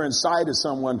 treasure inside of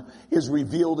someone is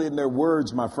revealed in their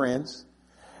words, my friends.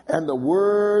 And the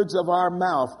words of our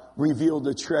mouth reveal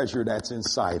the treasure that's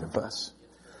inside of us.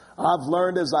 I've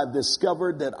learned as I've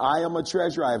discovered that I am a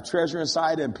treasure. I have treasure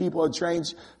inside, and people have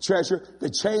changed treasure to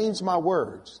change my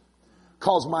words.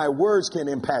 Because my words can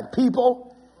impact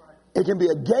people. It can be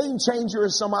a game changer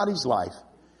in somebody's life.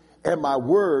 And my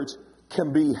words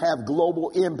can have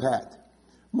global impact.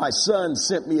 My son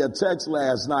sent me a text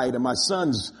last night, and my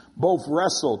sons both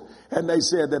wrestled, and they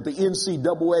said that the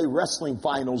NCAA wrestling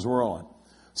finals were on.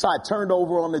 So I turned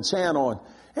over on the channel,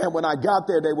 and when I got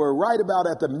there, they were right about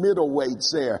at the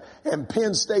middleweights there. And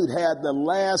Penn State had the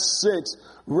last 6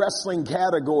 wrestling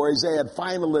categories. They had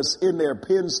finalists in there,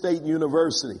 Penn State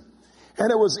University.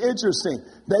 And it was interesting.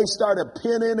 They started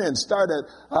pinning and started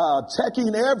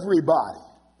teching everybody.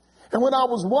 And when I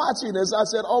was watching this, I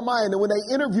said, oh my, and when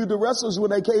they interviewed the wrestlers, when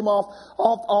they came off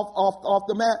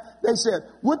the mat, they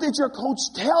said, what did your coach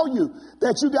tell you?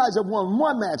 That you guys have won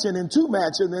 1 match and then 2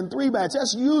 matches and then 3 matches.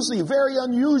 That's usually very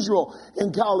unusual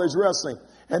in college wrestling.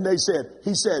 And he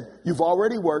said, you've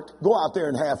already worked. Go out there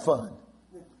and have fun.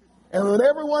 And when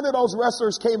every one of those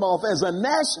wrestlers came off as a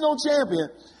national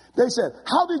champion, they said,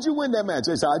 how did you win that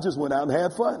match? They said, I just went out and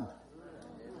had fun.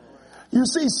 You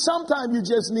see, sometimes you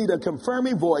just need a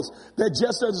confirming voice that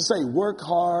just doesn't say work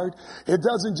hard. It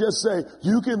doesn't just say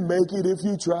you can make it if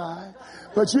you try.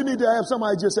 But you need to have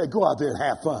somebody just say, go out there and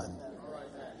have fun.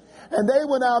 And they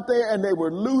went out there and they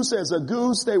were loose as a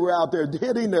goose. They were out there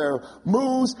hitting their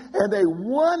moves, and they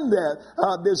won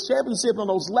this championship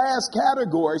in those last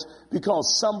categories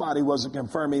because somebody was a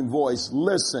confirming voice.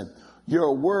 Listen.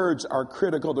 Your words are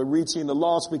critical to reaching the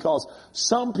lost, because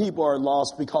some people are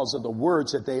lost because of the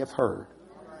words that they have heard.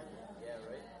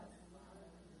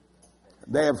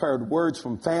 They have heard words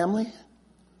from family,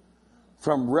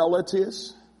 from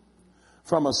relatives,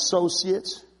 from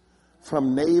associates,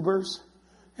 from neighbors,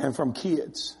 and from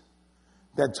kids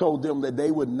that told them that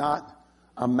they would not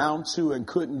amount to and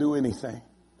couldn't do anything.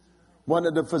 One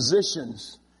of the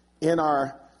physicians in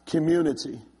our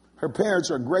community, her parents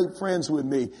are great friends with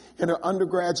me. In her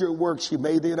undergraduate work, she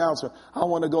made the announcement, I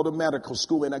want to go to medical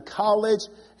school. And a college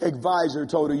advisor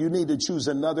told her, you need to choose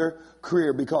another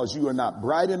career because you are not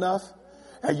bright enough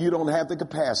and you don't have the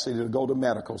capacity to go to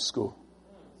medical school.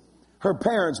 Her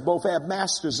parents both have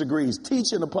master's degrees,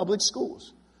 teach in the public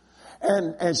schools.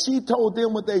 And she told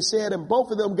them what they said, and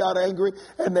both of them got angry,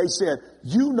 and they said,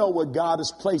 you know what God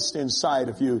has placed inside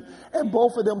of you. And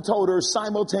both of them told her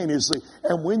simultaneously,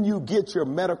 and when you get your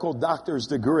medical doctor's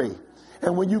degree,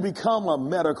 And when you become a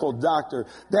medical doctor,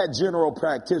 that general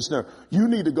practitioner, you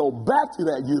need to go back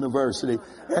to that university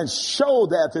and show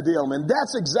that to them. And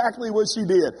that's exactly what she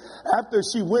did. After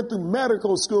she went through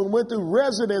medical school, went through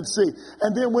residency,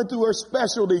 and then went through her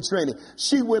specialty training,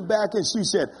 she went back and she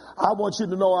said, I want you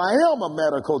to know I am a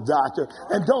medical doctor.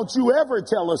 And don't you ever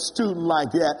tell a student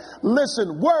like that.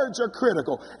 Listen, words are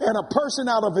critical. And a person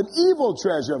out of an evil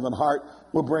treasure of an heart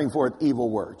will bring forth evil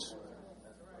words.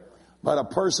 But a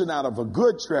person out of a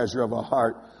good treasure of a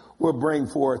heart will bring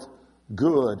forth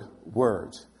good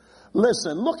words.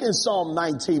 Listen, look in Psalm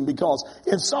 19, because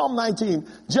in Psalm 19,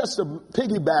 just to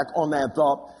piggyback on that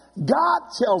thought,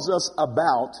 God tells us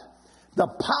about the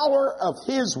power of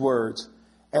his words,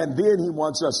 and then he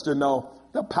wants us to know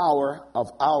the power of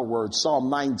our words.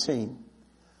 Psalm 19.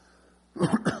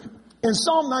 In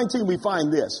Psalm 19, we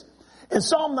find this. In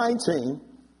Psalm 19,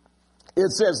 it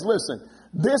says, listen,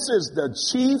 this is the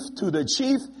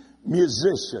chief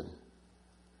musician.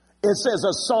 It says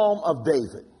a psalm of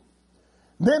David.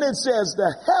 Then it says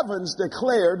the heavens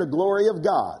declare the glory of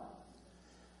God,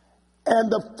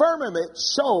 and the firmament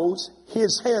shows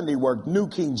his handiwork. New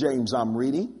King James I'm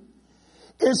reading.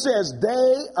 It says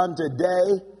day unto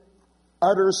day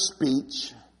utters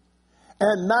speech,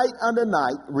 and night unto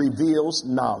night reveals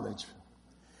knowledge.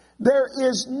 There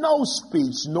is no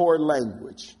speech nor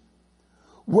language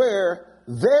where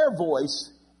their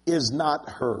voice is not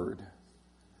heard.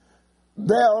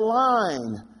 Their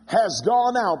line has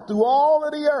gone out through all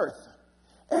of the earth,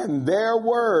 and their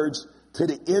words to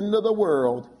the end of the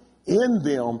world. In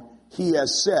them he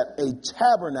has set a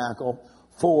tabernacle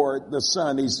for the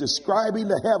sun. He's describing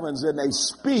the heavens, and they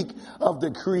speak of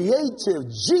the creative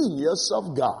genius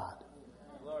of God.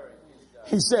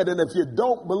 He said, and if you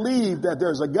don't believe that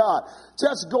there's a God,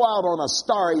 just go out on a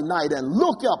starry night and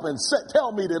look up and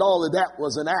tell me that all of that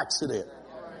was an accident.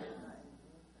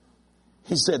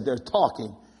 He said they're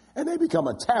talking, and they become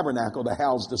a tabernacle to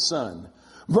house the sun.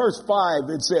 Verse 5,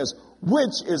 it says,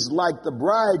 which is like the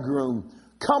bridegroom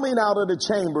coming out of the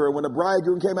chamber. And when the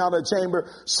bridegroom came out of the chamber,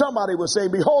 somebody was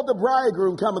saying, behold, the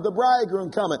bridegroom cometh, the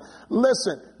bridegroom cometh.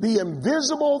 Listen, the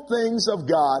invisible things of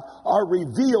God are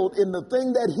revealed in the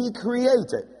thing that he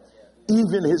created.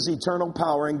 Even his eternal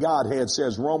power and Godhead,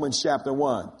 says Romans chapter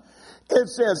 1. It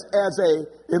says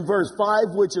in verse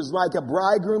 5, which is like a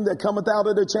bridegroom that cometh out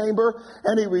of the chamber,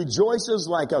 and he rejoices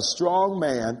like a strong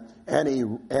man, and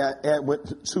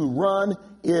to run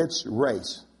its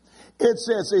race. It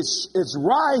says its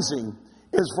rising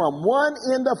is from one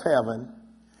end of heaven.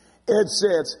 It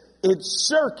says its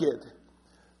circuit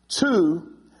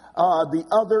to the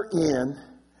other end.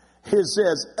 It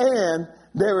says, and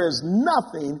there is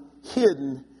nothing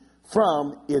hidden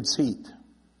from its heat.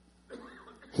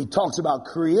 He talks about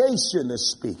creation is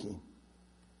speaking.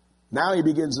 Now he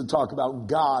begins to talk about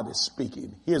God is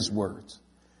speaking, his words.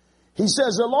 He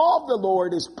says the law of the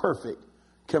Lord is perfect,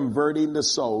 converting the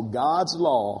soul. God's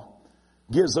law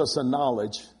gives us a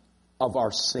knowledge of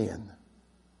our sin.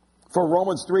 For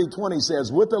Romans 3:20 says,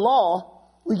 with the law,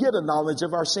 we get a knowledge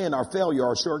of our sin, our failure,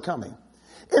 our shortcoming.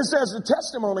 It says the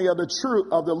testimony of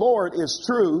the Lord is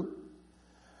true,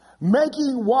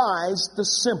 making wise the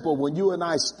simple. When you and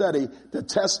I study the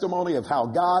testimony of how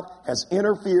God has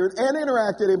interfered and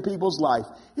interacted in people's life,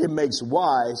 it makes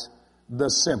wise the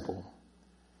simple.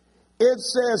 It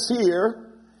says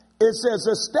here, it says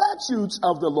the statutes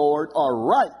of the Lord are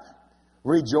right,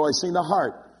 rejoicing the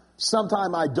heart.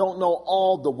 Sometimes I don't know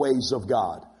all the ways of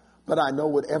God, but I know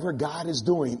whatever God is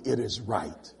doing, it is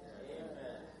right.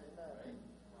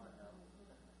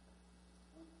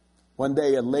 One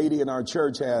day, a lady in our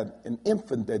church had an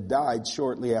infant that died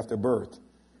shortly after birth.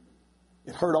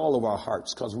 It hurt all of our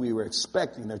hearts because we were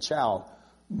expecting a child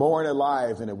born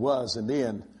alive, and it was. And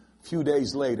then a few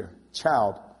days later,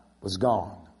 child was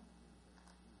gone.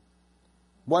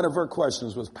 One of her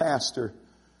questions was, Pastor,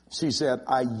 she said,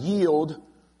 I yield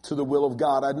to the will of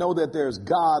God. I know that there's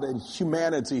God and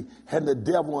humanity and the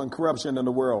devil and corruption in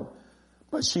the world.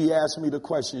 But she asked me the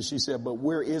question. She said, but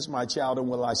where is my child, and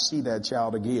will I see that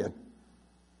child again?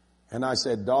 And I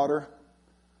said, daughter,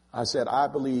 I said, I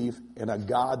believe in a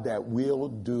God that will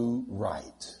do right.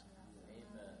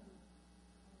 Amen.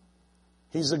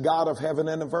 He's a God of heaven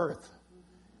and of earth.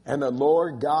 And the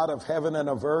Lord God of heaven and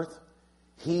of earth,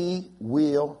 he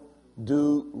will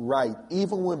do right.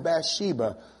 Even when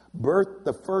Bathsheba birthed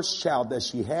the first child that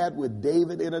she had with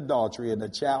David in adultery, and the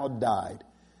child died,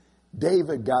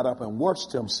 David got up and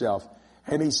washed himself,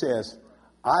 and he says,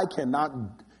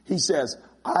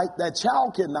 that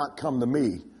child cannot come to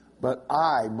me, but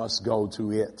I must go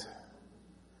to it.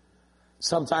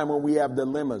 Sometime when we have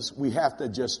dilemmas, we have to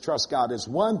just trust God. It's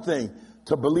one thing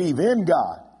to believe in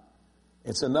God.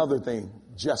 It's another thing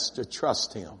just to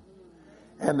trust him.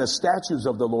 And the statutes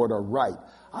of the Lord are right.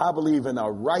 I believe in a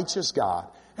righteous God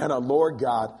and a Lord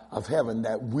God of heaven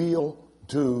that will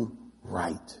do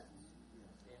right.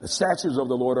 The statutes of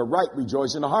the Lord are right.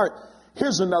 Rejoice in the heart.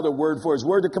 Here's another word for his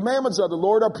word. The commandments of the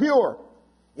Lord are pure,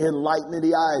 enlightening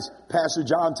the eyes. Pastor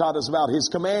John taught us about his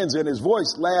commands and his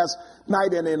voice last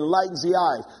night, and enlightens the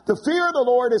eyes. The fear of the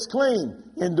Lord is clean,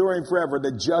 enduring forever.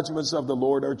 The judgments of the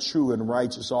Lord are true and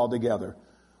righteous altogether.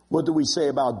 What do we say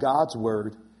about God's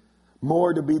word?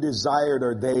 More to be desired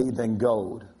are they than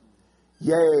gold,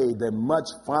 yea, than much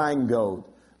fine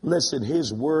gold. Listen,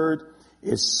 his word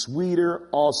is sweeter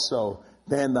also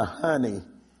than the honey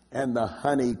and the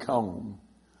honeycomb.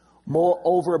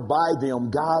 Moreover, by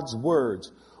them, God's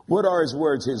words. What are his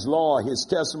words? His law, his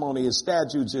testimony, his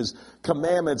statutes, his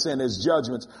commandments, and his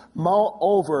judgments.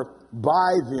 Moreover,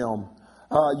 by them,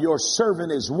 your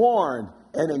servant is warned,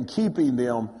 and in keeping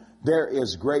them, there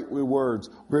is great reward.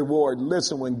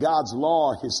 Listen, when God's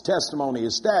law, his testimony,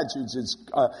 his statutes,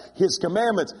 his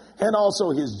commandments, and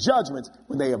also his judgments,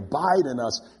 when they abide in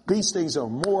us, these things are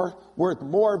worth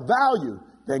more value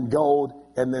than gold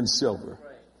and than silver.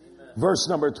 Verse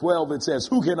number 12, it says,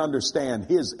 who can understand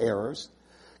his errors?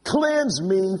 Cleanse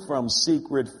me from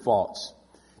secret faults.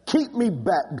 Keep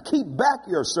back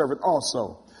your servant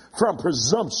also from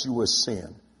presumptuous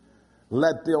sin.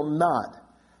 Let them not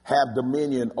have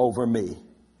dominion over me.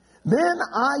 Then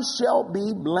I shall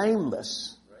be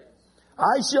blameless.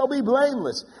 I shall be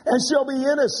blameless and shall be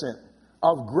innocent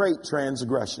of great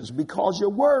transgressions, because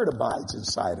your word abides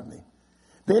inside of me.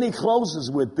 Then he closes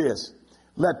with this.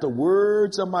 Let the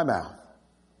words of my mouth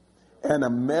and the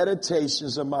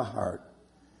meditations of my heart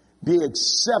be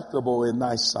acceptable in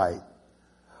thy sight,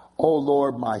 O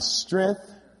Lord, my strength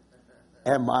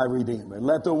and my redeemer.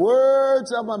 Let the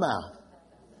words of my mouth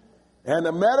and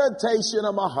the meditation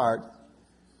of my heart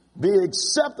be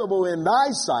acceptable in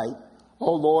thy sight,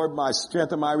 O Lord, my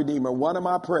strength and my redeemer. One of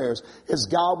my prayers is,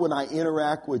 God, when I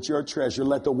interact with your treasure,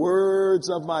 let the words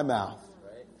of my mouth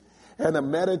and the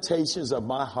meditations of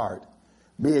my heart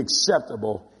be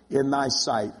acceptable in thy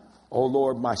sight, O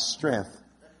Lord, my strength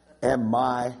and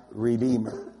my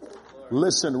redeemer.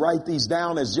 Listen, write these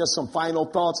down as just some final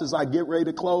thoughts as I get ready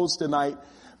to close tonight,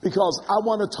 because I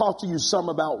want to talk to you some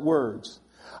about words.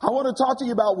 I want to talk to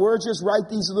you about words. Just write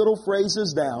these little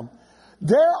phrases down.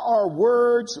 There are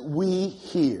words we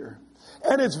hear,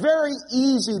 and it's very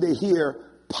easy to hear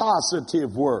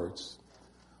positive words.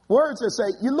 Words that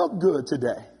say, you look good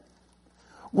today.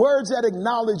 Words that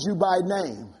acknowledge you by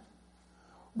name.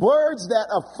 Words that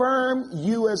affirm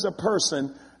you as a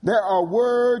person. There are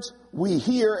words we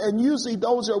hear, and usually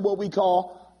those are what we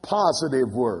call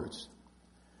positive words.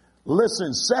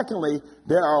 Listen, secondly,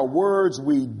 there are words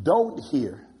we don't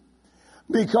hear,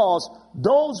 because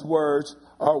those words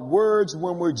are words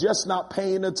when we're just not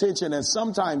paying attention. And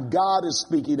sometimes God is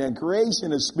speaking and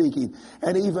creation is speaking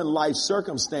and even life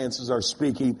circumstances are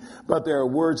speaking. But there are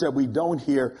words that we don't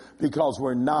hear because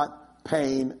we're not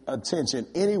paying attention.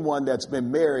 Anyone that's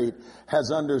been married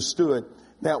has understood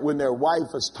that when their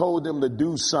wife has told them to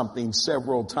do something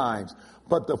several times,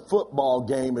 but the football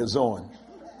game is on.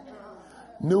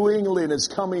 New England is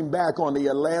coming back on the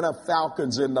Atlanta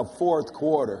Falcons in the fourth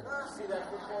quarter.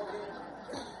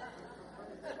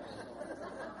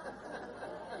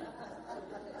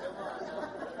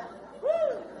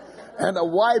 And the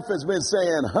wife has been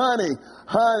saying, honey,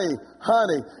 honey,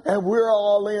 honey, and we're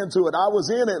all into it. I was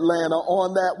in Atlanta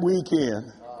on that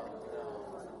weekend.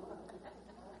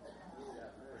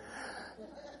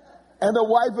 And the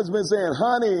wife has been saying,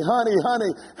 honey, honey,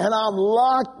 honey, and I'm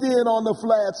locked in on the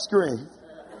flat screen.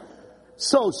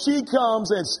 So she comes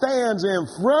and stands in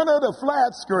front of the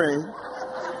flat screen.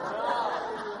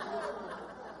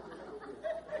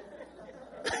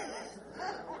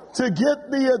 To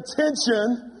get the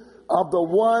attention of the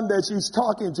one that she's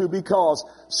talking to, because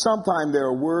sometimes there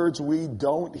are words we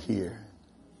don't hear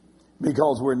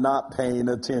because we're not paying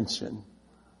attention.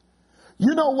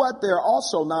 You know what? There are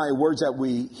also not words that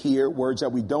we hear, words that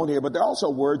we don't hear, but there are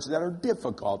also words that are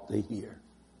difficult to hear.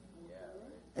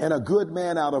 And a good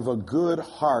man out of a good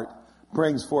heart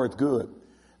brings forth good.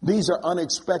 These are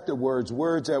unexpected words,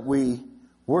 words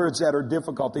that are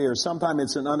difficult to hear. Sometimes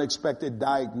it's an unexpected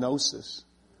diagnosis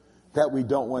that we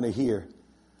don't want to hear.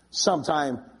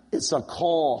 Sometimes it's a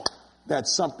call that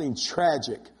something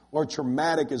tragic or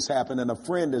traumatic has happened and a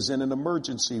friend is in an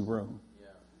emergency room.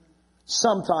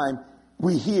 Sometimes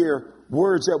we hear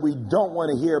words that we don't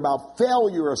want to hear about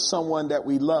failure of someone that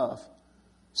we love.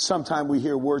 Sometimes we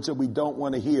hear words that we don't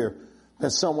want to hear,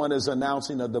 that someone is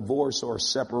announcing a divorce or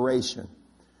separation.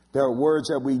 There are words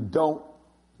that we don't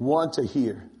want to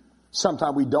hear.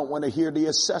 Sometimes we don't want to hear the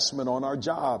assessment on our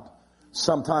job.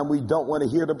 Sometimes we don't want to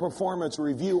hear the performance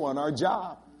review on our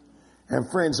job. And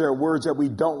friends, there are words that we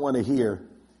don't want to hear.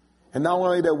 And not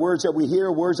only the words that we hear,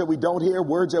 words that we don't hear,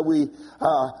 words that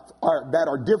that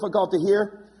are difficult to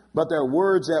hear, but there are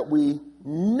words that we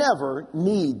never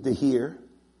need to hear.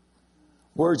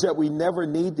 Words that we never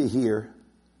need to hear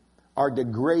are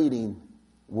degrading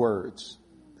words.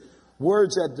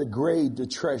 Words that degrade the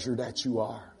treasure that you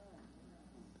are.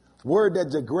 Word that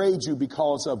degrades you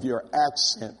because of your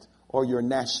accent or your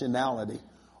nationality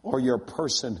or your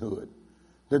personhood.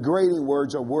 Degrading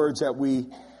words are words that we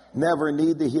never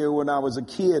need to hear. When I was a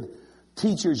kid,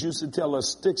 teachers used to tell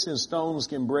us sticks and stones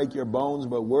can break your bones,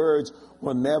 but words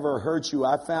will never hurt you.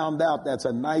 I found out that's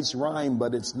a nice rhyme,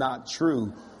 but it's not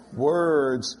true.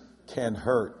 Words can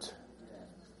hurt.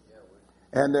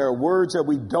 And there are words that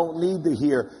we don't need to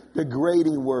hear,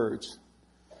 degrading words.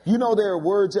 You know, there are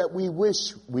words that we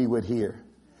wish we would hear.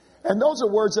 And those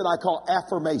are words that I call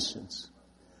affirmations.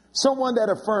 Someone that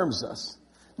affirms us.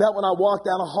 That when I walk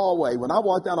down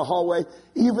a hallway,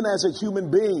 even as a human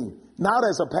being, not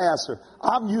as a pastor,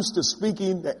 I'm used to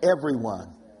speaking to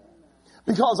everyone.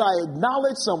 Because I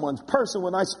acknowledge someone's person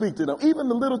when I speak to them. Even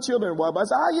the little children walk by, I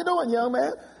say, how you doing, young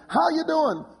man? How you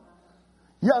doing,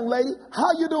 young lady?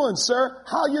 How you doing, sir?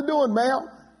 How you doing, ma'am?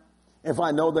 If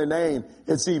I know their name,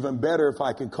 it's even better if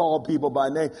I can call people by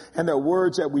name. And they're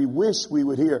words that we wish we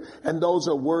would hear. And those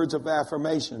are words of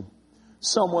affirmation.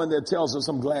 Someone that tells us,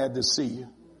 I'm glad to see you.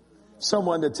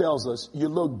 Someone that tells us, you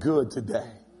look good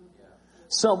today.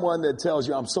 Someone that tells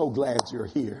you, I'm so glad you're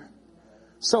here.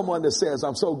 Someone that says,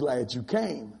 I'm so glad you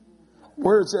came.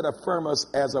 Words that affirm us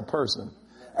as a person.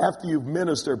 After you've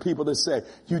ministered, people that say,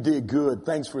 you did good.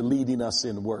 Thanks for leading us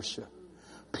in worship.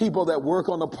 People that work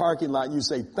on the parking lot, you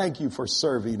say, thank you for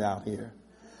serving out here.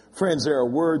 Friends, there are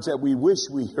words that we wish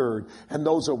we heard, and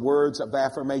those are words of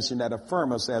affirmation that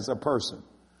affirm us as a person.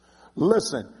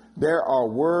 Listen, there are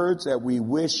words that we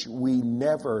wish we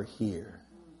never hear.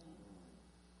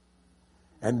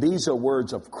 And these are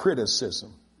words of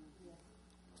criticism,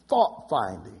 fault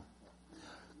finding.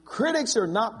 Critics are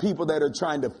not people that are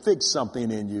trying to fix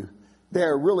something in you.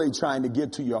 They're really trying to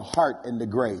get to your heart and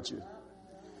degrade you.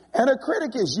 And a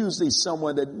critic is usually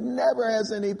someone that never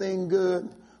has anything good,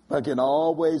 but can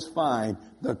always find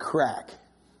the crack,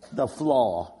 the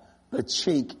flaw, the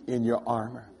chink in your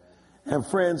armor. And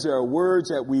friends, there are words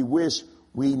that we wish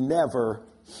we never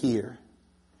hear.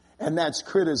 And that's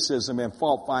criticism and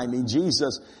fault finding.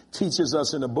 Jesus teaches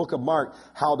us in the book of Mark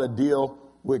how to deal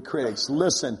with critics.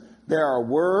 Listen, there are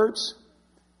words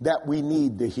that we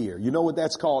need to hear. You know what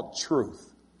that's called? Truth.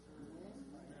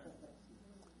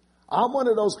 I'm one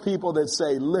of those people that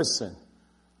say, listen,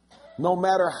 no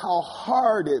matter how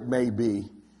hard it may be,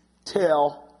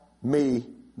 tell me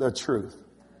the truth.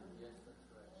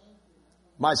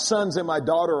 My sons and my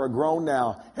daughter are grown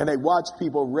now, and they watch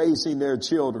people raising their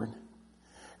children.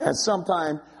 And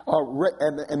sometimes,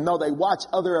 they watch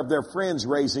other of their friends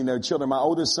raising their children. My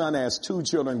oldest son has 2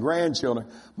 children, grandchildren.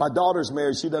 My daughter's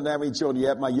married. She doesn't have any children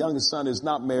yet. My youngest son is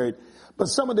not married. But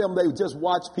some of them, they just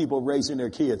watch people raising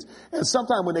their kids. And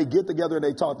sometimes when they get together and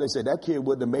they talk, they say, that kid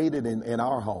wouldn't have made it in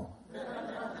our home.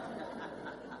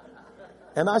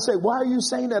 And I say, why are you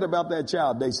saying that about that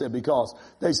child? They said, because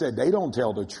they said they don't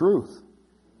tell the truth.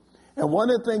 And one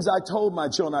of the things I told my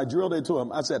children, I drilled it to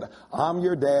them. I said, I'm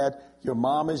your dad. Your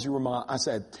mom is your mom. I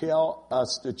said, tell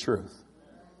us the truth.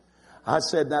 I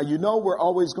said, now, you know, we're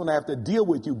always going to have to deal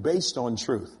with you based on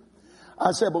truth.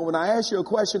 I said, but when I ask you a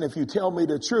question, if you tell me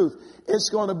the truth, it's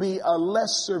going to be a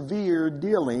less severe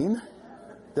dealing.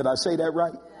 Did I say that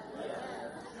right?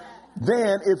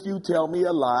 Than if you tell me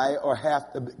a lie or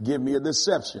have to give me a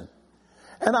deception.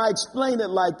 And I explained it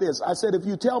like this. I said, if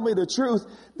you tell me the truth,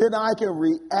 then I can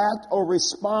react or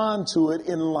respond to it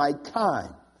in like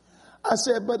kind. I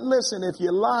said, but listen, if you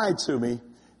lie to me,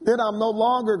 then I'm no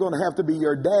longer going to have to be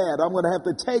your dad. I'm going to have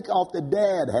to take off the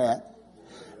dad hat.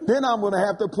 Then I'm going to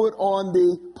have to put on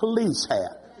the police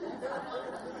hat.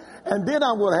 And then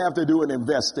I'm going to have to do an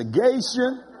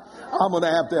investigation. I'm going to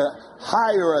have to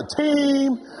hire a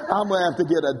team. I'm going to have to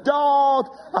get a dog.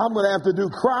 I'm going to have to do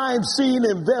crime scene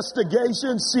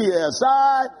investigation,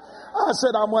 CSI. I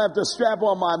said, I'm going to have to strap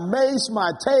on my mace,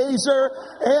 my taser,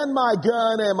 and my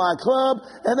gun and my club.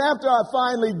 And after I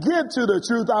finally get to the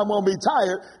truth, I'm going to be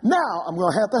tired. Now I'm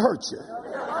going to have to hurt you.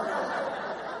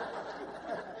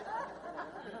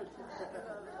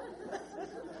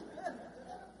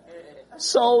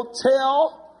 So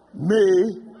tell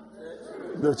me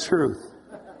the truth.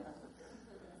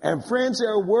 And friends,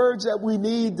 there are words that we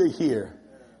need to hear.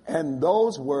 And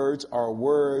those words are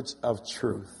words of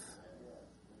truth.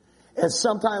 And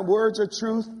sometimes words of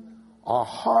truth are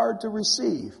hard to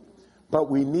receive,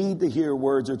 but we need to hear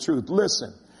words of truth.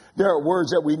 Listen, there are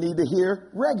words that we need to hear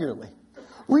regularly.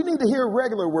 We need to hear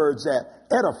regular words that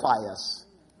edify us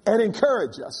and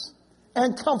encourage us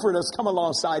and comfort us, come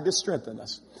alongside to strengthen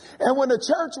us. And when the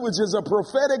church, which is a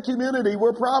prophetic community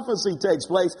where prophecy takes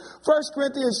place, 1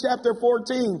 Corinthians chapter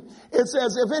 14, it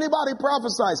says, if anybody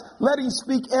prophesies, let him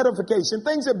speak edification,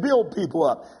 things that build people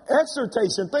up,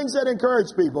 exhortation, things that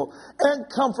encourage people, and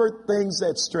comfort, things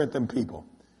that strengthen people.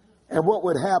 And what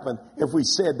would happen if we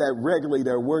said that regularly?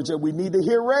 There are words that we need to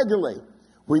hear regularly.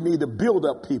 We need to build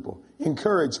up people,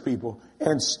 encourage people,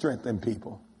 and strengthen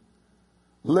people.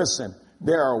 Listen,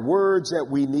 there are words that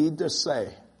we need to say.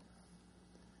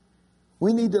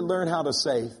 We need to learn how to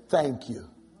say thank you.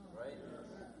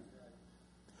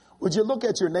 Would you look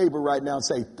at your neighbor right now and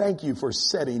say, thank you for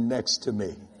sitting next to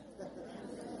me?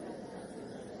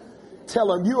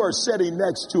 Tell him you are sitting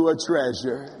next to a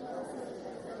treasure.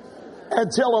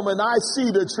 And tell him, and I see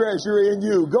the treasure in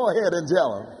you. Go ahead and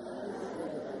tell him.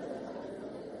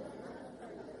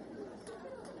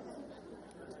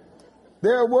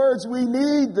 There are words we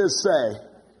need to say.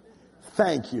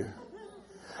 Thank you.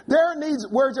 There are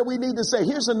words that we need to say.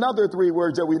 Here's another 3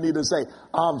 words that we need to say.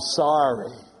 I'm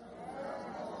sorry.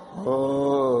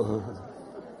 Oh.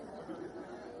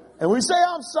 And we say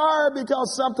I'm sorry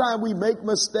because sometimes we make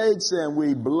mistakes and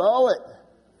we blow it.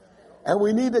 And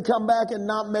we need to come back and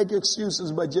not make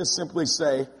excuses, but just simply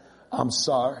say, I'm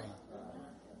sorry.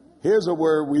 Here's a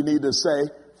word we need to say,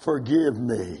 forgive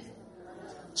me.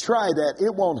 Try that.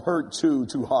 It won't hurt too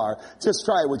hard. Just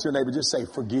try it with your neighbor. Just say,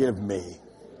 forgive me.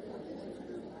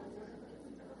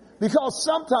 Because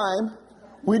sometimes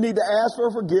we need to ask for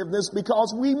forgiveness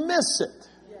because we miss it.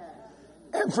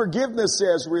 And forgiveness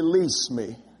says, release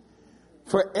me.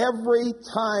 For every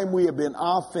time we have been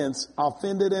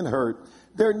offended and hurt,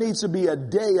 there needs to be a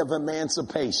day of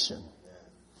emancipation.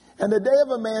 And the day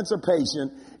of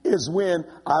emancipation is when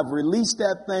I've released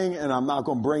that thing and I'm not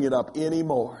going to bring it up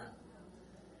anymore.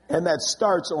 And that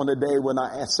starts on the day when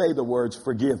I say the words,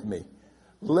 forgive me.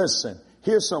 Listen,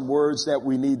 here's some words that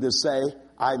we need to say.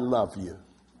 I love you.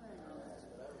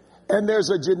 And there's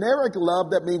a generic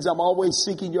love that means I'm always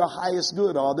seeking your highest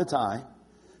good all the time.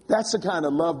 That's the kind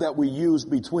of love that we use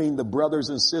between the brothers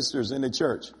and sisters in the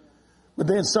church. But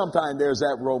then sometimes there's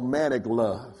that romantic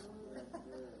love.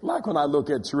 Like when I look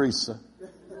at Teresa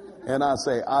and I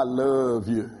say, I love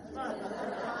you.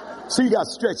 So you got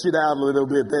to stretch it out a little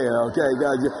bit there, okay?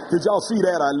 Did y'all see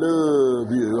that? I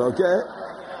love you, okay?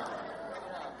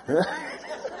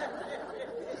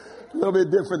 A little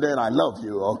bit different than I love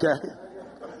you, okay?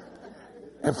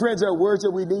 And friends, there are words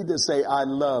that we need to say, I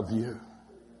love you.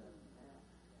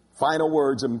 Final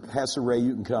words, and Pastor Ray,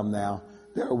 you can come now.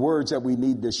 There are words that we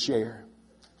need to share.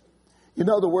 You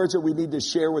know the words that we need to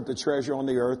share with the treasure on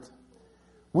the earth?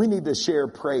 We need to share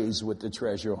praise with the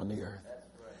treasure on the earth.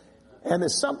 And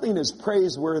if something is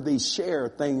praiseworthy, share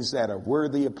things that are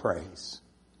worthy of praise.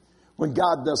 When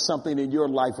God does something in your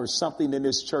life or something in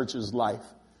this church's life,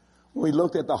 when we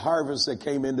looked at the harvest that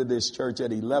came into this church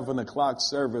at 11 o'clock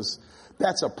service,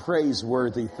 that's a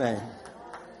praiseworthy thing.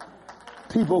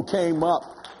 People came up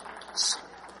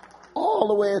all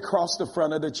the way across the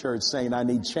front of the church saying, I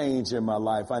need change in my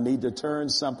life. I need to turn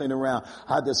something around.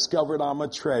 I discovered I'm a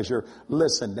treasure.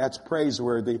 Listen, that's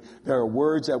praiseworthy. There are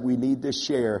words that we need to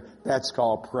share. That's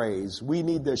called praise. We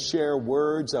need to share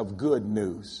words of good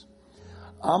news.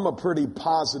 I'm a pretty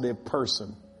positive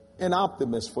person, an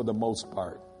optimist for the most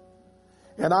part.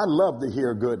 And I love to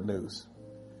hear good news.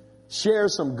 Share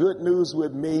some good news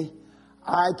with me.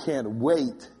 I can't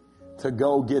wait to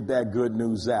go get that good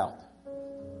news out.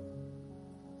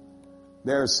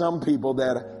 There are some people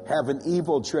that have an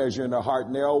evil treasure in their heart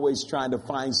and they're always trying to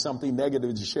find something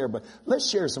negative to share. But let's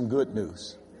share some good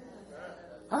news.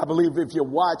 I believe if you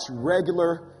watch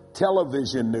regular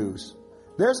television news,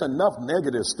 there's enough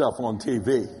negative stuff on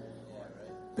TV.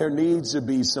 There needs to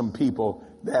be some people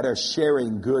that are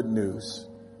sharing good news.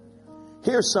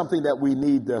 Here's something that we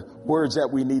need, the words that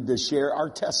we need to share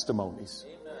are testimonies.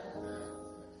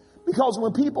 Because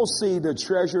when people see the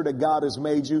treasure that God has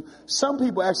made you, some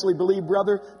people actually believe,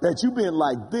 brother, that you've been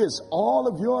like this all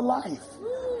of your life.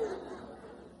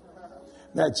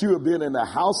 That you have been in the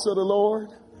house of the Lord,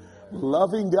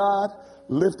 loving God,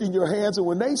 lifting your hands. And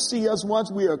when they see us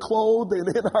once we are clothed and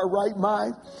in our right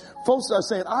mind, folks are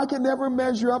saying, I can never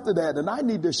measure up to that. And I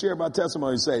need to share my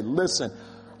testimony and say, listen,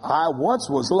 I once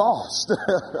was lost,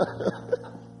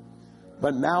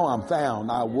 but now I'm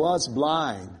found. I was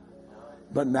blind,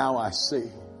 but now I see.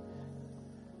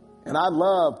 And I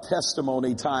love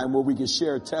testimony time where we can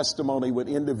share testimony with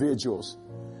individuals.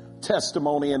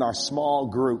 testimony in our small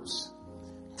groups,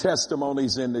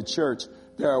 testimonies in the church.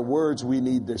 There are words we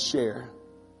need to share.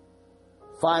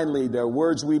 Finally, there are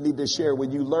words we need to share.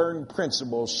 When you learn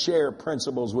principles, share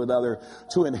principles with others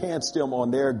to enhance them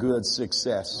on their good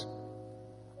success.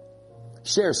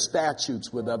 Share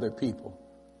statutes with other people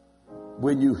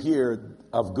when you hear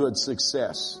of good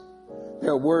success.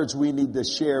 There are words we need to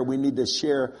share. We need to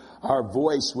share our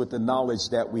voice with the knowledge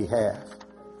that we have.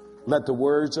 Let the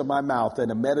words of my mouth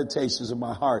and the meditations of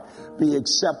my heart be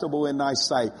acceptable in thy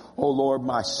sight, O Lord,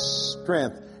 my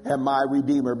strength and my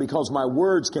Redeemer, because my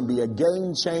words can be a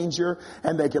game changer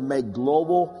and they can make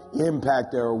global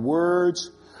impact. There are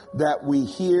words that we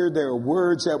hear. There are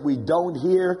words that we don't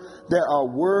hear. There are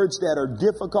words that are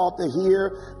difficult to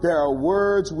hear. There are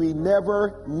words we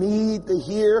never need to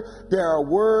hear. There are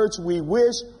words we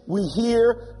wish we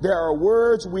hear. There are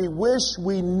words we wish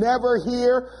we never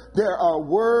hear. There are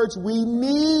words we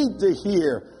need to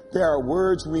hear. There are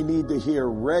words we need to hear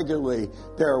regularly.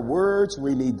 There are words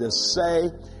we need to say,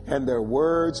 and there are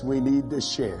words we need to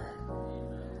share.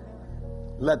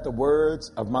 Let the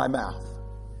words of my mouth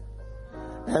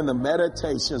and the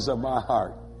meditations of my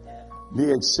heart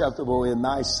be acceptable in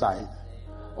thy sight,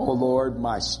 O Lord,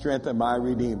 my strength and my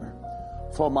Redeemer.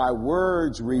 For my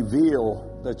words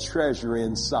reveal the treasure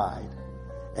inside,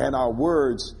 and our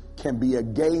words can be a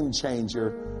game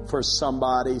changer for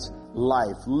somebody's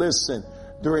life. Listen,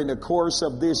 during the course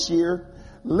of this year,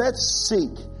 let's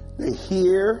seek to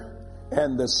hear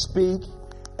and to speak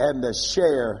and to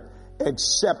share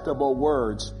acceptable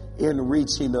words in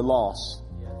reaching the lost.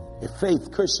 If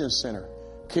Faith Christian Center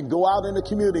can go out in the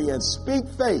community and speak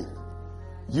faith,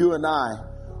 you and I,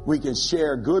 we can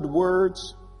share good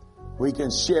words. We can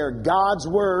share God's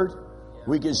word.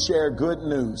 We can share good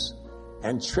news.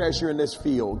 And treasure in this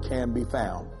field can be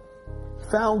found.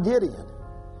 Found Gideon.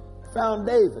 Found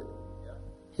David.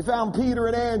 He found Peter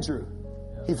and Andrew.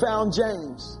 He found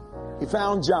James. He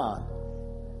found John.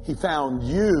 He found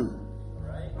you.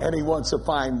 And he wants to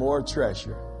find more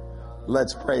treasure.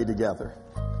 Let's pray together.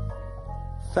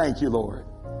 Thank you, Lord.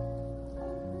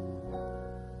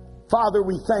 Father,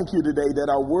 we thank you today that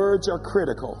our words are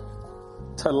critical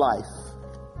to life.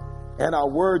 And our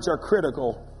words are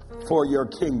critical for your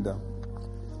kingdom.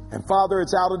 And Father,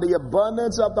 it's out of the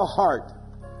abundance of the heart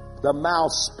the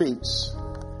mouth speaks.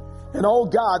 And oh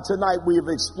God, tonight we have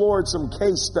explored some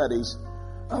case studies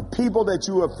of people that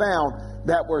you have found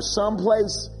that were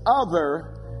someplace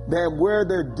other than where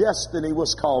their destiny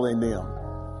was calling them.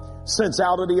 Since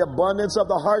out of the abundance of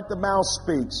the heart the mouth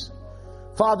speaks.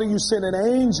 Father, you sent an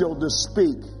angel to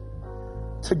speak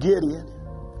to Gideon.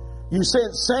 You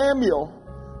sent Samuel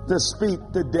to speak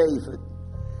to David.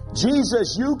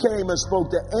 Jesus, you came and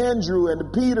spoke to Andrew and to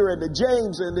Peter and to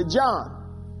James and to John.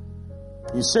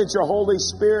 You sent your Holy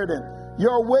Spirit and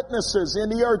your witnesses in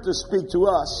the earth to speak to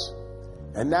us.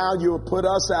 And now you have put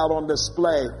us out on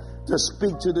display to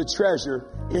speak to the treasure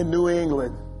in New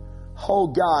England. Oh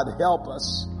God, help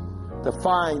us to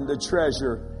find the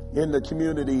treasure in the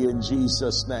community in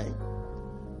Jesus' name.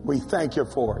 We thank you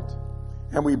for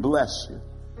it and we bless you.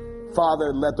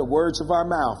 Father, let the words of our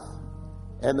mouth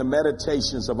and the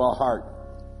meditations of our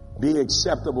heart be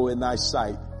acceptable in thy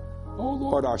sight. Oh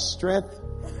Lord, our strength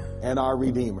and our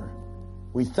Redeemer.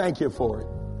 We thank you for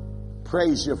it.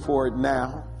 Praise you for it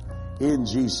now in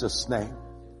Jesus' name.